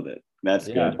and run with it. That's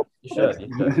good. You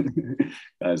should.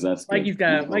 Guys, that's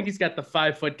Mikey's got the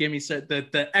 5-foot gimme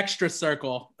the extra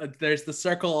circle. There's the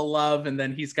circle of love, and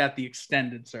then he's got the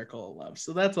extended circle of love.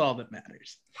 So that's all that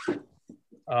matters.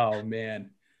 Oh man.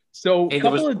 So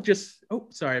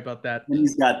sorry about that.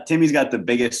 Timmy's got the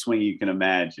biggest swing you can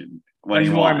imagine.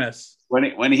 Enormous.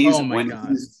 When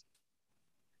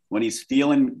he's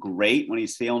feeling great, when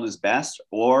he's feeling his best,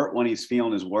 or when he's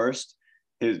feeling his worst,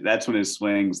 that's when his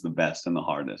swing's the best and the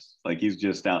hardest. Like he's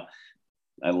just out.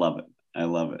 I love it.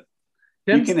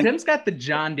 Tim's got the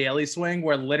John Daly swing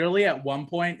where literally at one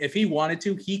point, if he wanted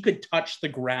to, he could touch the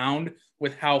ground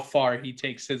with how far he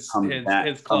takes his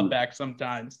club back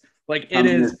sometimes. Like it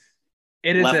is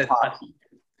a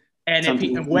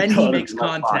and when he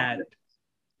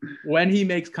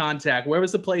makes contact, where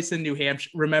was the place in New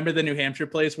Hampshire? Remember the New Hampshire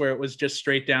place where it was just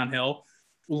straight downhill?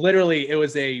 Literally, it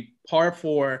was a par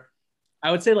 4.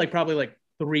 I would say probably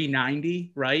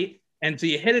 390, right? And so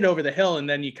you hit it over the hill and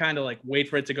then you kind of wait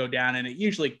for it to go down, and it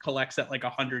usually collects at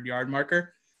 100-yard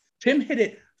marker. Tim hit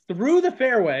it through the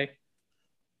fairway,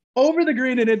 over the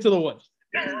green and into the woods.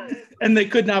 And they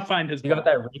could not find his ball. You got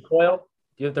that recoil?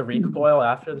 Do you have the recoil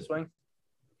after the swing?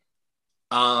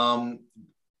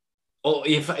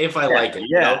 If I like it.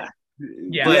 Yeah.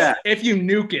 Yeah. If you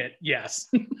nuke it, yes.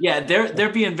 Yeah,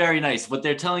 they're being very nice. What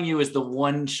they're telling you is the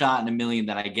one shot in a million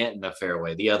that I get in the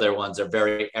fairway. The other ones are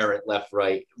very errant, left,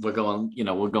 right. We're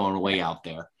going way out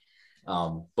there.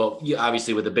 But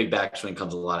obviously with the big backswing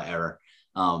comes a lot of error.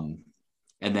 And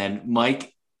then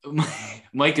Mike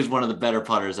is one of the better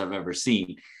putters I've ever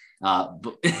seen.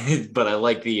 But I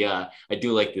like I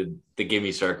do like the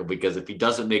gimme circle, because if he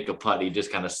doesn't make a putt, he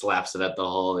just kind of slaps it at the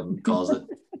hole and goes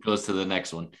to the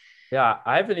next one. Yeah,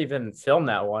 I haven't even filmed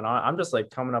that one. I'm just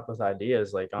coming up with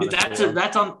ideas.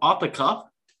 That's on off the cuff.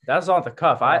 That's off the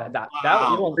cuff.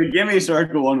 The gimme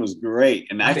circle one was great,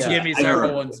 and that's the gimme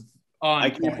circle one's on. I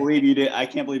can't believe you did. I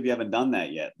can't believe you haven't done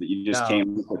that yet. That you just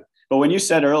came. But when you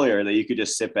said earlier that you could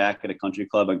just sit back at a country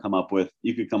club and come up with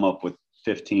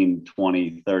 15,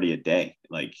 20, 30 a day.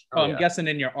 I'm guessing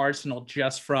in your arsenal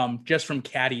just from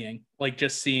caddying,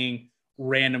 just seeing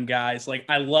random guys.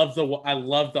 I love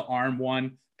the arm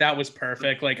one. That was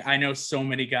perfect. I know so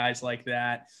many guys like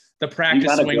that. The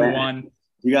practice swing one.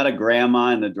 You got a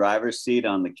grandma in the driver's seat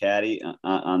on the caddy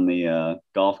on the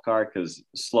golf cart, because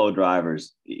slow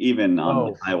drivers, even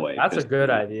on the highway. That's a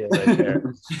good idea right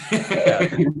there.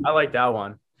 Yeah, I like that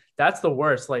one. That's the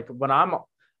worst. When I'll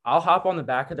hop on the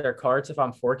back of their carts if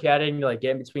I'm caddying,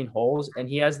 get in between holes, and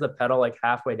he has the pedal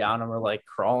halfway down and we're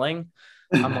crawling.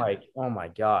 I'm like, oh my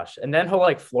gosh. And then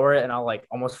he'll floor it and I'll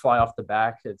almost fly off the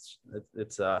back. It's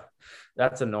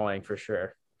that's annoying for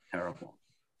sure. Terrible.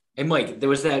 And Mike, there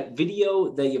was that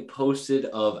video that you posted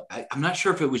of, I'm not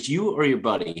sure if it was you or your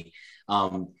buddy.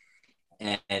 And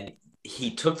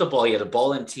he took the ball, he had a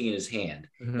ball and tee in his hand,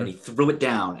 and he threw it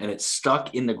down and it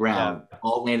stuck in the ground,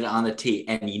 all landed on the tee,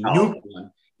 and he nuked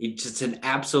one. It's just an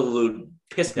absolute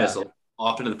piss missile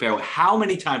off into the fairway. How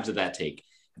many times did that take?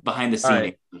 Behind the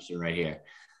scene answer right here.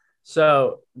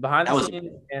 So behind the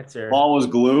scene answer. Ball was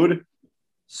glued.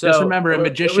 So just remember, a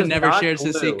magician was never not shares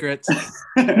his glue. secrets.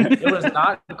 It was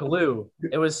not glue.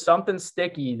 It was something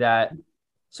sticky that.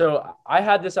 So I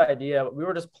had this idea. We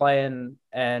were just playing,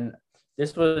 and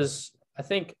this was, I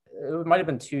think it might have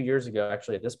been 2 years ago,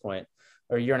 actually, at this point,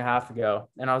 or a year and a half ago.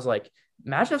 And I was like,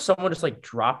 imagine if someone just like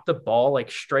dropped the ball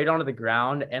like straight onto the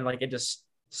ground and like it just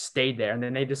stayed there, and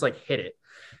then they just like hit it.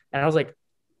 And I was like,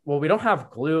 well, we don't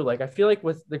have glue. Like, I feel like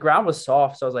with the ground was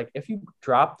soft. So I was like, if you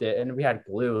dropped it and we had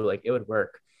glue, like it would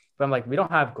work. But I'm like, we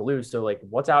don't have glue. So like,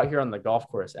 what's out here on the golf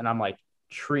course? And I'm like,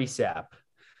 tree sap.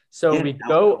 So we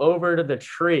go over to the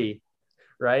tree,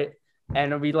 right?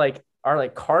 And we like are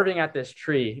like carving at this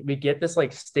tree. We get this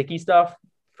like sticky stuff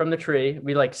from the tree.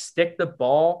 We like stick the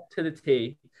ball to the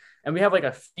tee, and we have like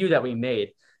a few that we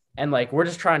made. And like, we're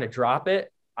just trying to drop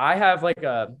it. I have like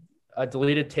a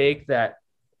deleted take that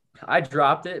I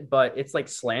dropped it, but it's like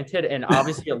slanted, and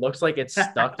obviously it looks like it's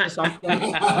stuck to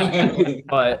something.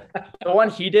 But the one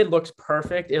he did looks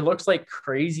perfect. It looks like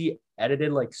crazy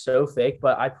edited, like so fake.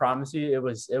 But I promise you, it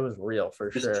was real for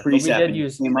sure. Tree But we did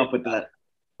use came up with that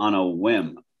on a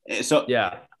whim. So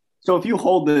yeah. So if you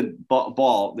hold the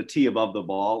ball, the tee above the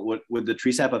ball, would the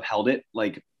tree sap have held it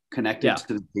like connected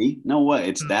to the tee? No way.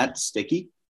 It's that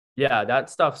sticky. Yeah, that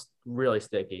stuff's really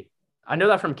sticky. I know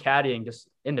that from caddying, just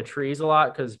in the trees a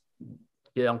lot, because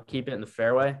you don't keep it in the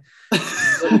fairway.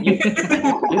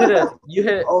 you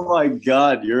hit. Oh my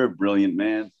God, you're a brilliant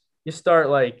man. You start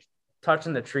like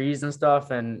touching the trees and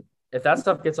stuff, and if that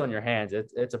stuff gets on your hands,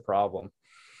 it's a problem.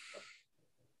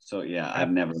 So yeah,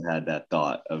 I've never had that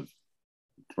thought of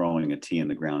throwing a tee in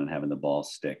the ground and having the ball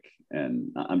stick.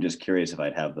 And I'm just curious if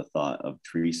I'd have the thought of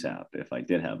tree sap if I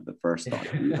did have the first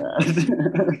thought you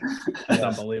had. That's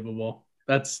unbelievable.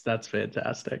 That's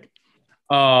fantastic.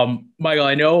 Michael,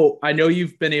 I know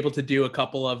you've been able to do a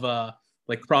couple of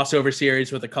like crossover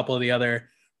series with a couple of the other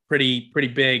pretty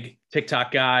big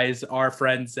TikTok guys. Our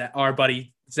friends, our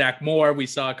buddy Zach Moore,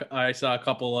 I saw a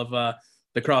couple of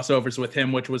the crossovers with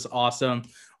him, which was awesome.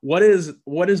 What is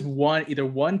either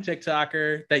one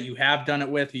TikToker that you have done it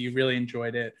with, or you really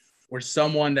enjoyed it, or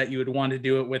someone that you would want to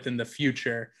do it with in the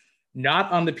future?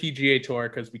 Not on the PGA Tour,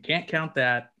 because we can't count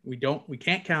that. We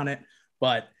can't count it.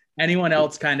 But anyone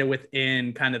else kind of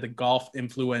within kind of the golf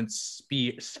influence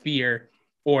sphere,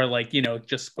 or like,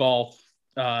 just golf,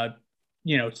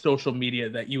 social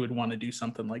media that you would want to do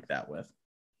something like that with?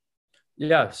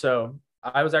 Yeah. So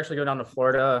I was actually going down to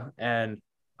Florida, and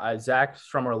Zach's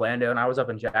from Orlando, and I was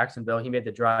up in Jacksonville. He made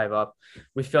the drive up.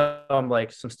 We filmed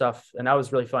like some stuff, and that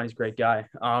was really fun. He's a great guy.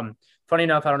 Funny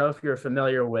enough, I don't know if you're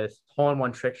familiar with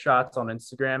hole-in-one trick shots on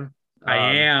Instagram.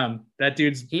 I am. That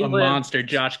dude's a monster,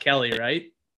 Josh Kelly,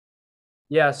 right?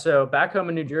 Yeah. So back home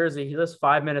in New Jersey, he lives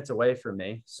 5 minutes away from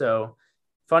me. So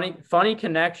funny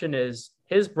connection is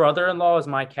his brother-in-law is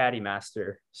my caddy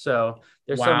master. So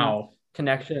there's some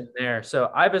connection there. So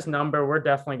I have his number. We're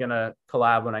definitely going to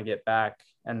collab when I get back.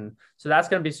 And so that's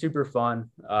going to be super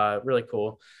fun. Really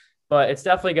cool. But it's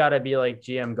definitely got to be like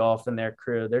GM Golf and their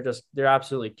crew. They're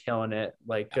absolutely killing it.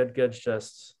 Like Good's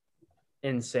just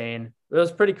insane. It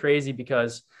was pretty crazy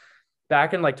because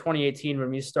back in like 2018, when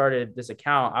we started this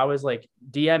account, I was like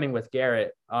DMing with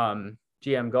Garrett,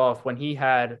 GM Golf, when he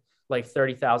had like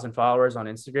 30,000 followers on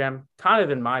Instagram, kind of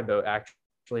in my boat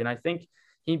actually. And I think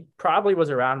he probably was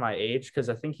around my age, because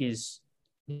I think he's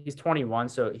 21.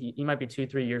 So he might be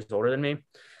 2-3 years older than me.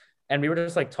 And we were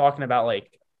just like talking about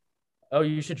like, oh,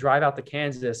 you should drive out to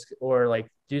Kansas or like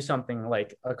do something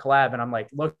like a collab. And I'm like,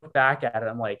 look back at it.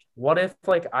 I'm like, what if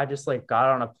like I just like got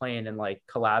on a plane and like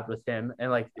collabed with him,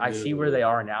 and like I see where they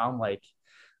are now. I'm like,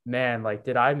 man, like,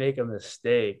 did I make a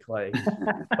mistake? Like,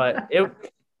 no,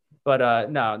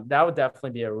 that would definitely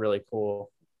be a really cool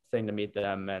thing to meet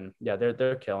them. And yeah,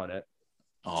 they're killing it.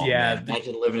 Oh yeah, man.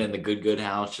 Imagine living in the good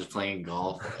house, just playing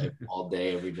golf like, all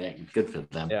day, every day. Good for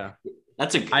them. Yeah, I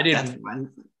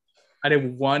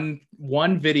did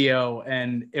one video,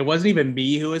 and it wasn't even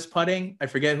me who was putting. I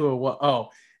forget who it was. Oh,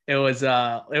 it was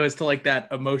to like that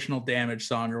Emotional Damage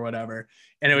song or whatever.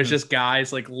 And it was just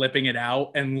guys like lipping it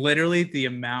out. And literally the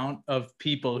amount of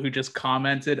people who just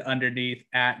commented underneath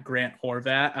at Grant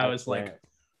Horvat, I was like,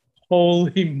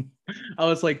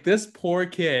 this poor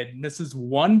kid misses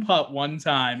one putt one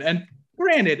time. And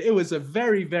granted, it was a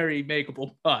very, very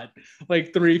makeable putt,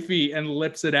 like 3 feet, and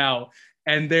lips it out.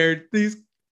 And these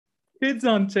kids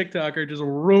on TikTok are just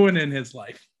ruining his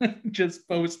life, just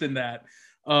posting that.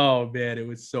 Oh man, it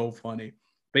was so funny.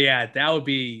 But yeah, that'd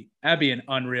be an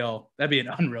unreal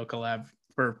collab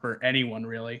for anyone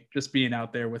really. Just being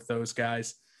out there with those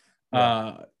guys.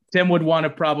 Yeah. Tim would want to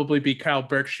probably be Kyle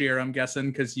Berkshire, I'm guessing,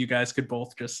 because you guys could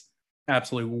both just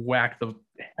absolutely whack the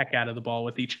heck out of the ball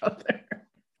with each other.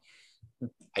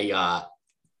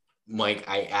 Mike,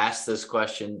 I asked this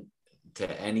question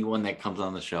to anyone that comes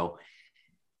on the show,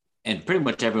 and pretty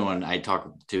much everyone I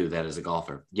talk to that is a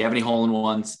golfer. Do you have any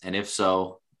hole-in-ones? And if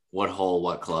so, what hole,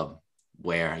 what club,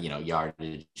 where,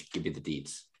 yardage, give me the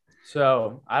deets.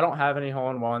 So I don't have any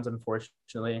hole-in-ones,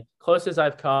 unfortunately. Closest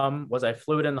I've come was I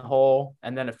flew it in the hole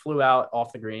and then it flew out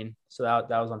off the green. So that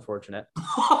was unfortunate.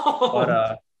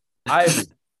 But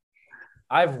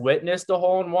I've witnessed a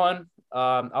hole-in-one.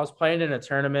 I was playing in a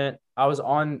tournament. I was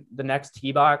on the next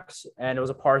tee box and it was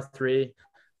a par 3.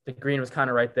 The green was kind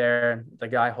of right there. The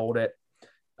guy holed it.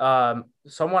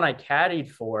 Someone I caddied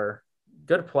for,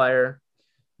 good player.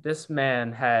 This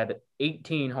man had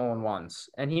 18 hole-in-ones,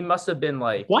 and he must have been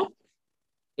like what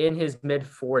in his mid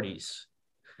 40s.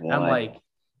 I'm like,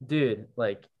 dude,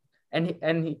 like,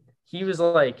 and he was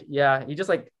like, yeah, he just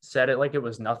like said it like it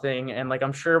was nothing. And like,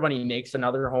 I'm sure when he makes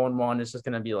another hole-in-one, it's just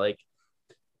gonna be like,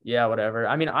 yeah, whatever.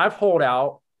 I mean, I've holed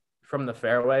out from the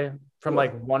fairway from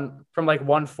like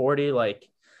 140 like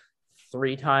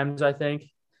 3 times, I think,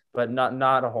 but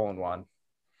not a hole-in-one.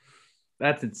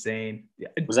 That's insane.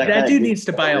 That dude needs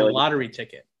to buy a lottery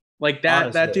ticket. Like that.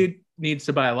 Honestly. That dude needs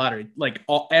to buy a lottery. Like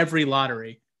every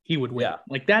lottery he would win. Yeah.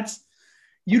 Like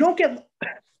you don't get.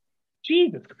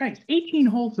 Jesus Christ, 18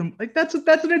 holes. Like that's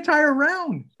an entire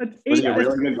round. That's 8. Was he a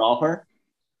really good golfer?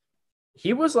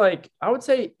 He was like, I would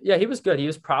say, yeah, he was good. He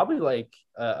was probably like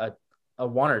a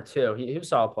 1 or 2. He was a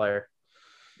solid player.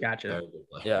 Gotcha.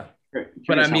 Yeah.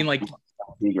 But I mean, like,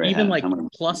 even like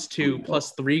 +2,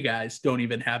 +3 guys don't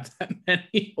even have that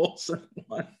many holes in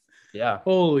one. Yeah.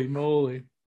 Holy moly.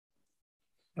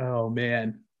 Oh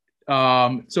man.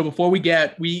 So before we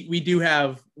do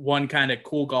have one kind of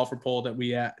cool golfer poll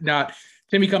that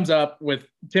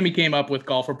Timmy came up with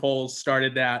golfer polls,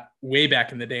 started that way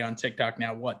back in the day on TikTok.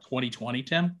 Now, what, 2020,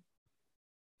 Tim?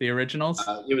 The originals?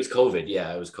 It was COVID.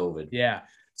 Yeah, it was COVID. Yeah.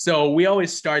 So we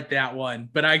always start that one,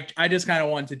 but I just kind of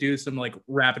want to do some like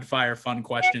rapid fire fun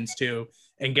questions too.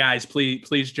 And guys,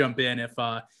 please jump in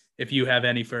if you have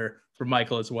any for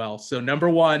Michael as well. So number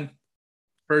 1,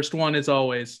 first one is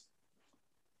always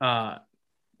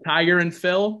Tiger and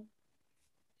Phil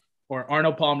or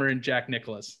Arnold Palmer and Jack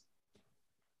Nicklaus.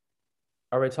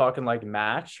 Are we talking like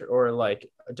match or like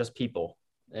just people?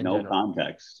 No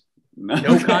context.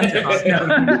 No context.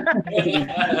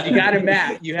 You got to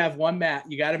match. You have one match.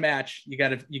 You got to match. You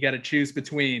got to choose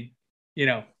between,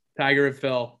 Tiger and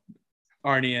Phil,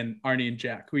 Arnie and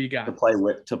Jack. Who you got?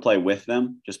 To play with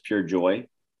them, just pure joy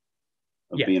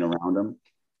of being around them.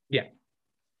 Yeah.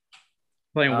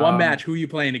 Playing one match. Who are you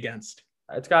playing against?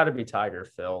 It's got to be Tiger,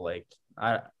 Phil. Like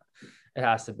it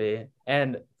has to be.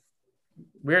 And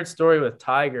weird story with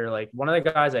Tiger. Like one of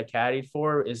the guys I caddied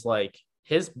for is like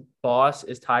his boss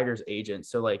is Tiger's agent.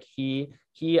 So like he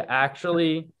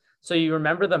actually. So you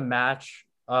remember the match?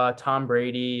 Tom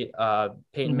Brady,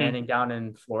 Peyton Manning down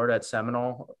in Florida at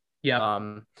Seminole. Yeah.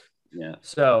 Yeah.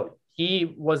 So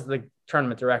he was the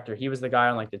tournament director. He was the guy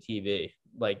on like the TV,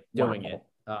 like doing it.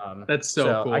 That's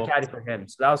so cool. I caddied for him.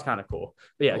 So that was kind of cool.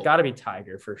 But yeah, Got to be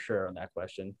Tiger for sure on that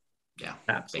question. Yeah,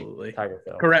 absolutely. Tiger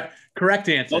Phil. Correct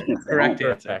answer. Correct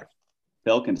answer.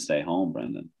 Phil can stay home,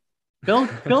 Brendan. Phil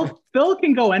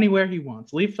can go anywhere he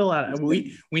wants. Leave Phil out.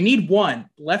 We need one.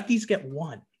 Lefties get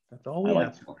one. That's all we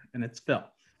have for, and it's Phil.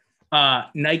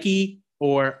 Nike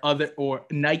or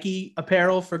Nike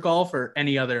apparel for golf or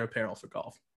any other apparel for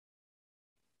golf?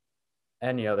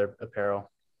 Any other apparel.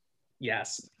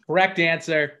 Yes. Correct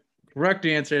answer.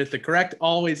 The correct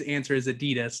always answer is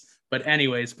Adidas. But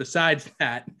anyways, besides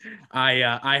that,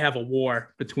 I have a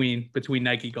war between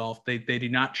Nike Golf. They do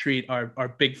not treat our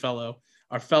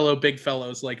fellow big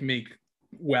fellows like me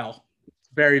well.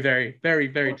 Very, very, very,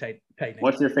 very tight.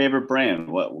 What's your favorite brand?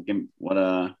 What do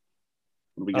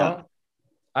we got?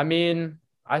 I mean,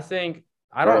 I think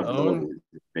I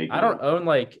don't own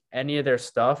like any of their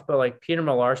stuff, but like Peter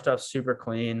Millar stuff's super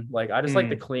clean. Like I just like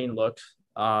the clean looks.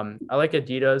 I like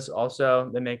Adidas also.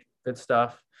 They make good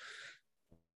stuff.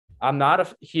 I'm not a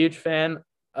huge fan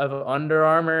of Under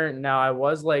Armour. Now I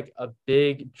was like a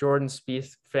big Jordan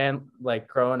Spieth fan, like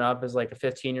growing up as like a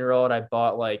 15-year-old. I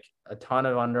bought like a ton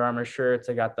of Under Armour shirts.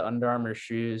 I got the Under Armour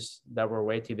shoes that were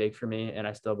way too big for me, and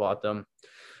I still bought them.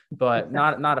 But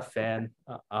not a fan.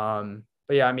 But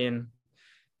yeah, I mean,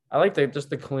 I like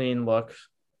just the clean look.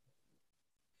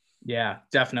 Yeah,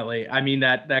 definitely. I mean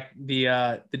that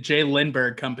the Jay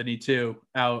Lindbergh company too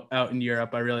out in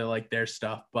Europe. I really like their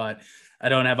stuff, but I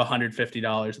don't have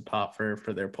 $150 a pop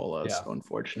for their polos. Yeah, so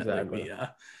unfortunately, exactly.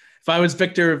 If I was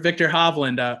Victor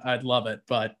Hovland, I'd love it.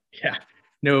 But yeah,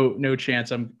 no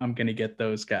chance. I'm gonna get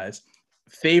those guys.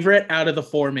 Favorite out of the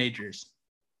 4 majors?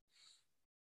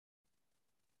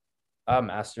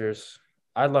 Masters.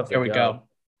 I'd love to There we go.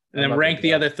 And then rank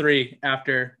the other 3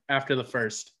 after the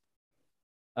first.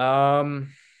 U.S.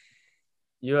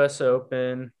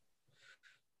 Open.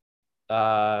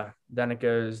 Then it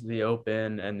goes the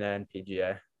Open and then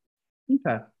PGA.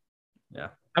 Okay. Yeah.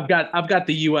 I've got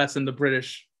the U.S. and the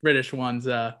British ones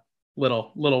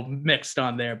little mixed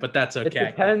on there, but that's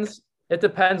okay. It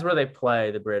depends where they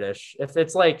play, the British. If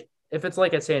it's like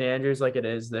at St. Andrews like it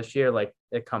is this year, like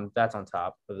that's on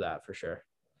top of that for sure.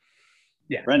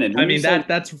 Yeah. Brendan, I mean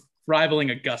that's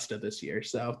rivaling Augusta this year.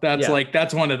 So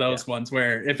that's one of those ones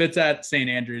where if it's at St.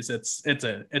 Andrews, it's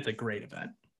a great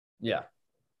event. Yeah.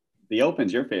 The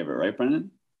Open's your favorite, right,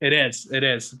 Brendan? It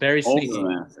is very sneaky.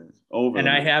 Over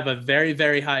I have a very,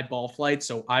 very high ball flight,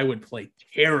 so I would play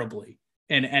terribly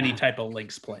in any type of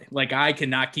links play. Like I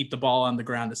cannot keep the ball on the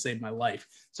ground to save my life.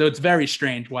 So it's very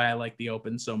strange why I like the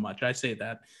Open so much. I say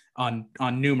that on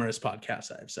numerous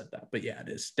podcasts I've said that, but yeah, it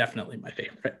is definitely my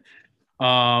favorite.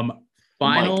 Final.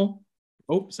 Mike.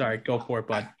 Oh, sorry. Go for it,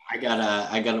 bud. I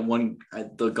got one,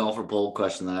 the golfer poll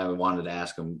question that I wanted to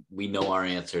ask him. We know our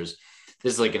answers.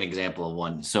 This is like an example of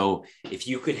one. So if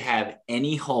you could have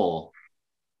any hole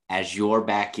as your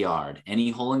backyard, any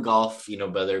hole in golf,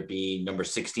 whether it be number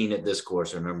 16 at this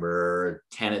course or number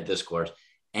 10 at this course,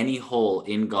 any hole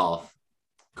in golf,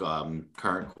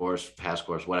 current course, past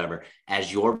course, whatever,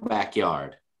 as your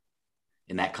backyard,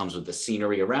 and that comes with the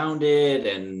scenery around it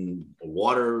and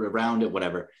water around it,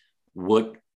 whatever,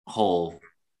 what hole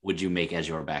would you make as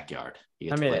your backyard?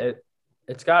 I mean,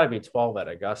 it's got to be 12 at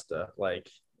Augusta. Like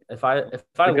if I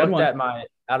looked at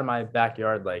out of my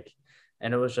backyard, like,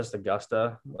 and it was just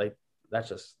Augusta, like that's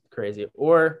just crazy.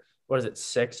 Or what is it,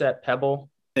 6 at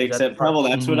Pebble? 6 at Pebble.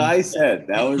 That's what I said.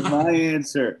 That was my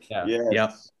answer. Yeah. Yes.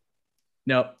 Yep.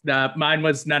 No, mine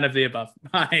was none of the above.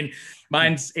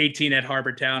 Mine's 18 at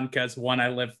Harbor Town because 1, I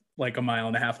live like a mile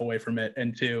and a half away from it,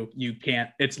 and 2, you can't.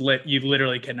 It's lit. You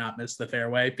literally cannot miss the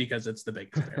fairway because it's the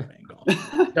biggest fairway in golf.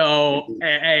 So,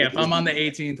 hey, if I'm on the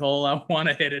 18th hole, I want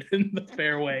to hit it in the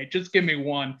fairway. Just give me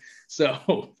 1.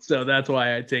 So that's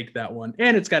why I take that one,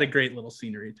 and it's got a great little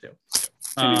scenery too.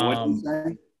 What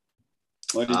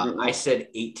did you say? I said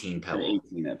 18 Pebble.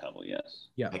 18 at Pebble, yes.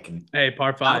 Yeah. Hey,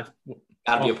 par 5.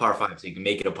 Gotta be a par 5, so you can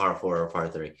make it a par 4 or a par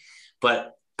 3.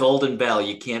 But Golden Bell,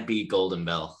 you can't beat Golden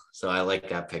Bell. So I like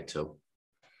that pick too.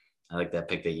 I like that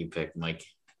pick that you picked, Mike.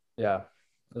 Yeah,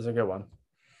 that's a good one.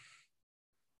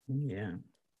 Yeah.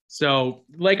 So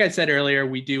like I said earlier,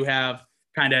 we do have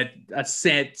kind of a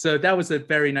set. So that was a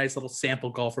very nice little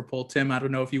sample golfer poll. Tim, I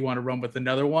don't know if you want to run with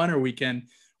another one, or we can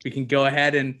go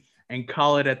ahead and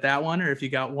call it at that one. Or if you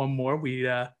got one more, we'd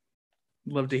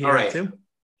love to hear it too.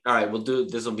 All right, we'll do.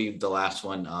 This will be the last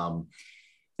one.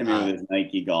 With his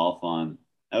Nike golf on.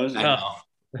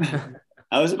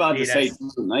 I was about to say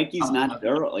Nike's not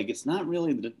durable. Like it's not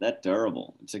really that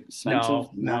durable. It's expensive.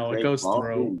 No, it goes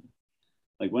through.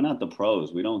 Like we're not the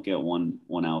pros. We don't get one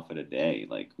outfit a day.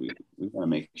 Like we gotta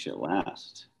make shit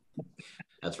last.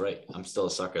 That's right. I'm still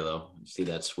a sucker though. See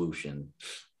that swoosh and.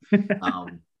 All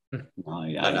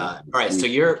right. So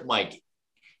you're Mike.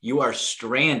 You are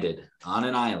stranded on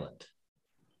an island.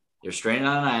 You're stranded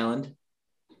on an island.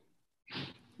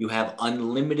 You have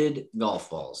unlimited golf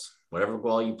balls. Whatever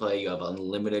ball you play, you have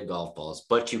unlimited golf balls,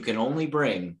 but you can only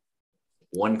bring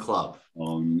 1 club.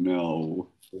 Oh, no.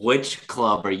 Which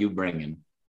club are you bringing?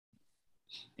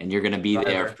 And you're going to be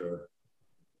there for...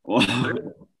 What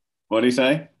do you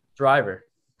say? Driver.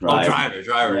 Driver.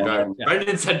 Yeah.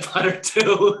 Brendan said putter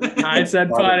too. I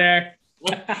said putter.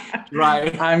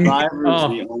 Right. Driver's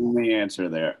the only answer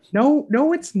there. No,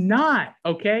 it's not.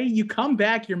 Okay. You come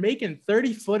back, you're making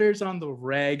 30 footers on the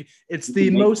reg. It's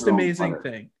the most amazing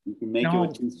thing. You can make it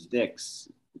with 2 sticks.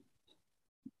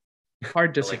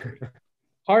 Hard disagree.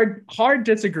 Hard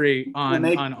disagree on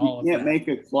all of that. You can't make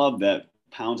a club that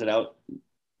pounds it out.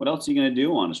 What else are you going to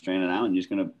do on a stranded island? You're just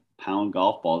going to pound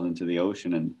golf balls into the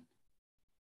ocean and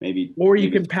Or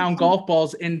you can pound golf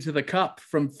balls into the cup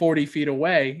from 40 feet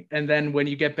away. And then when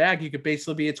you get back, you could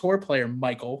basically be a tour player,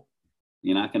 Michael.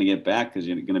 You're not going to get back because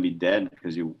you're going to be dead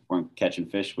because you weren't catching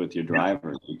fish with your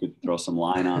driver. You could throw some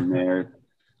line on there,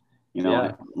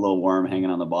 a little worm hanging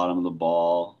on the bottom of the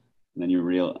ball. And then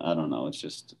I don't know. It's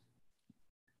just,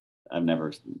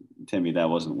 Timmy, that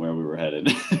wasn't where we were headed.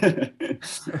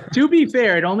 To be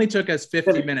fair, it only took us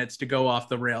 50 minutes to go off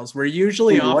the rails. We're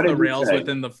usually off the rails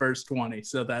within the first 20.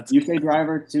 So that's... You say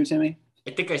driver too, Timmy?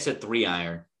 I think I said 3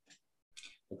 iron.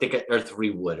 Or 3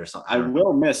 wood or something.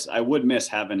 I would miss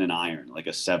having an iron, like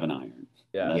a 7 iron.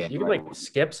 Yeah. You could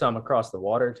skip some across the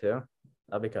water too.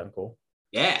 That'd be kind of cool.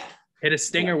 Yeah. Hit a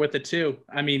stinger with it too.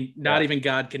 I mean, not even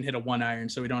God can hit a 1-iron,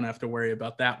 so we don't have to worry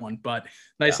about that one. But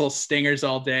nice little stingers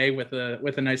all day with a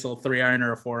nice little 3-iron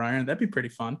or a 4-iron. That'd be pretty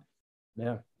fun.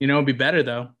 Yeah. It'd be better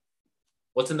though.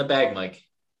 What's in the bag, Mike?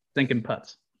 Thinking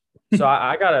putts. So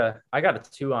I got a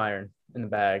 2-iron in the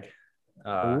bag.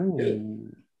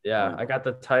 Yeah, I got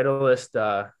the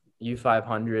Titleist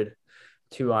U500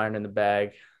 2-iron in the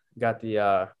bag. Got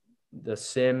the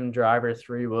Sim Driver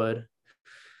 3-wood.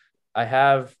 I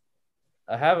have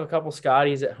a couple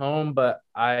Scotties at home, but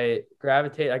I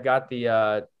got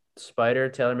the Spider,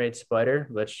 TaylorMade Spider,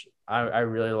 which I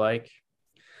really like.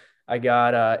 I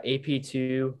got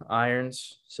AP2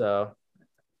 irons, so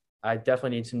I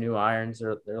definitely need some new irons.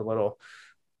 They're a little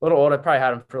old. I probably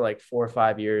had them for like 4 or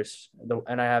 5 years.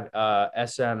 And I have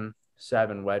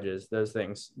SM7 wedges. Those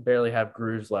things barely have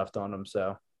grooves left on them.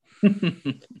 So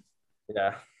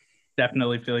yeah,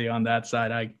 definitely feel you on that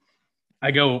side.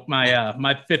 I go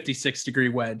my 56-degree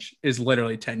wedge is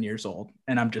literally 10 years old,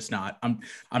 and I'm just not. I'm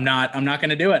not going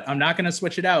to do it. I'm not going to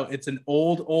switch it out. It's an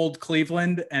old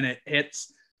Cleveland, and it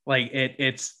hits like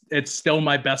it's still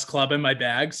my best club in my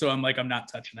bag. So I'm like, I'm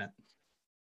not touching it.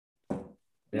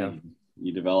 Yeah.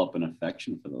 You develop an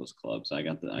affection for those clubs. I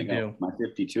got my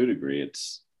 52 degree.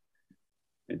 It's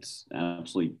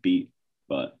absolutely beat,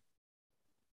 but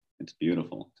it's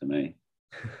beautiful to me.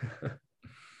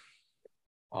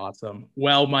 Awesome.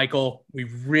 Well, Michael, we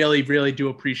really, really do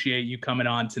appreciate you coming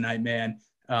on tonight, man.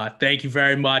 Thank you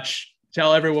very much.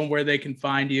 Tell everyone where they can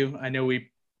find you. I know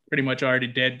we pretty much already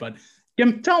did, but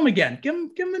tell them again. Give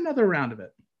them another round of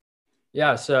it.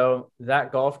 Yeah. So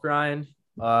That Golf Grind,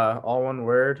 all one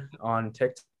word, on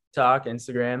TikTok,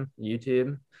 Instagram,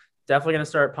 YouTube. Definitely going to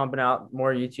start pumping out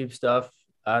more YouTube stuff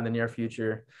in the near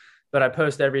future, but I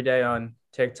post every day on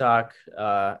TikTok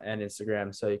and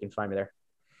Instagram, so you can find me there.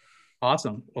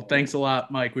 Awesome. Well, thanks a lot,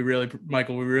 Michael. We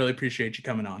really appreciate you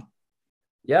coming on.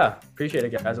 Yeah, appreciate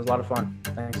it, guys. It was a lot of fun.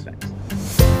 Thanks.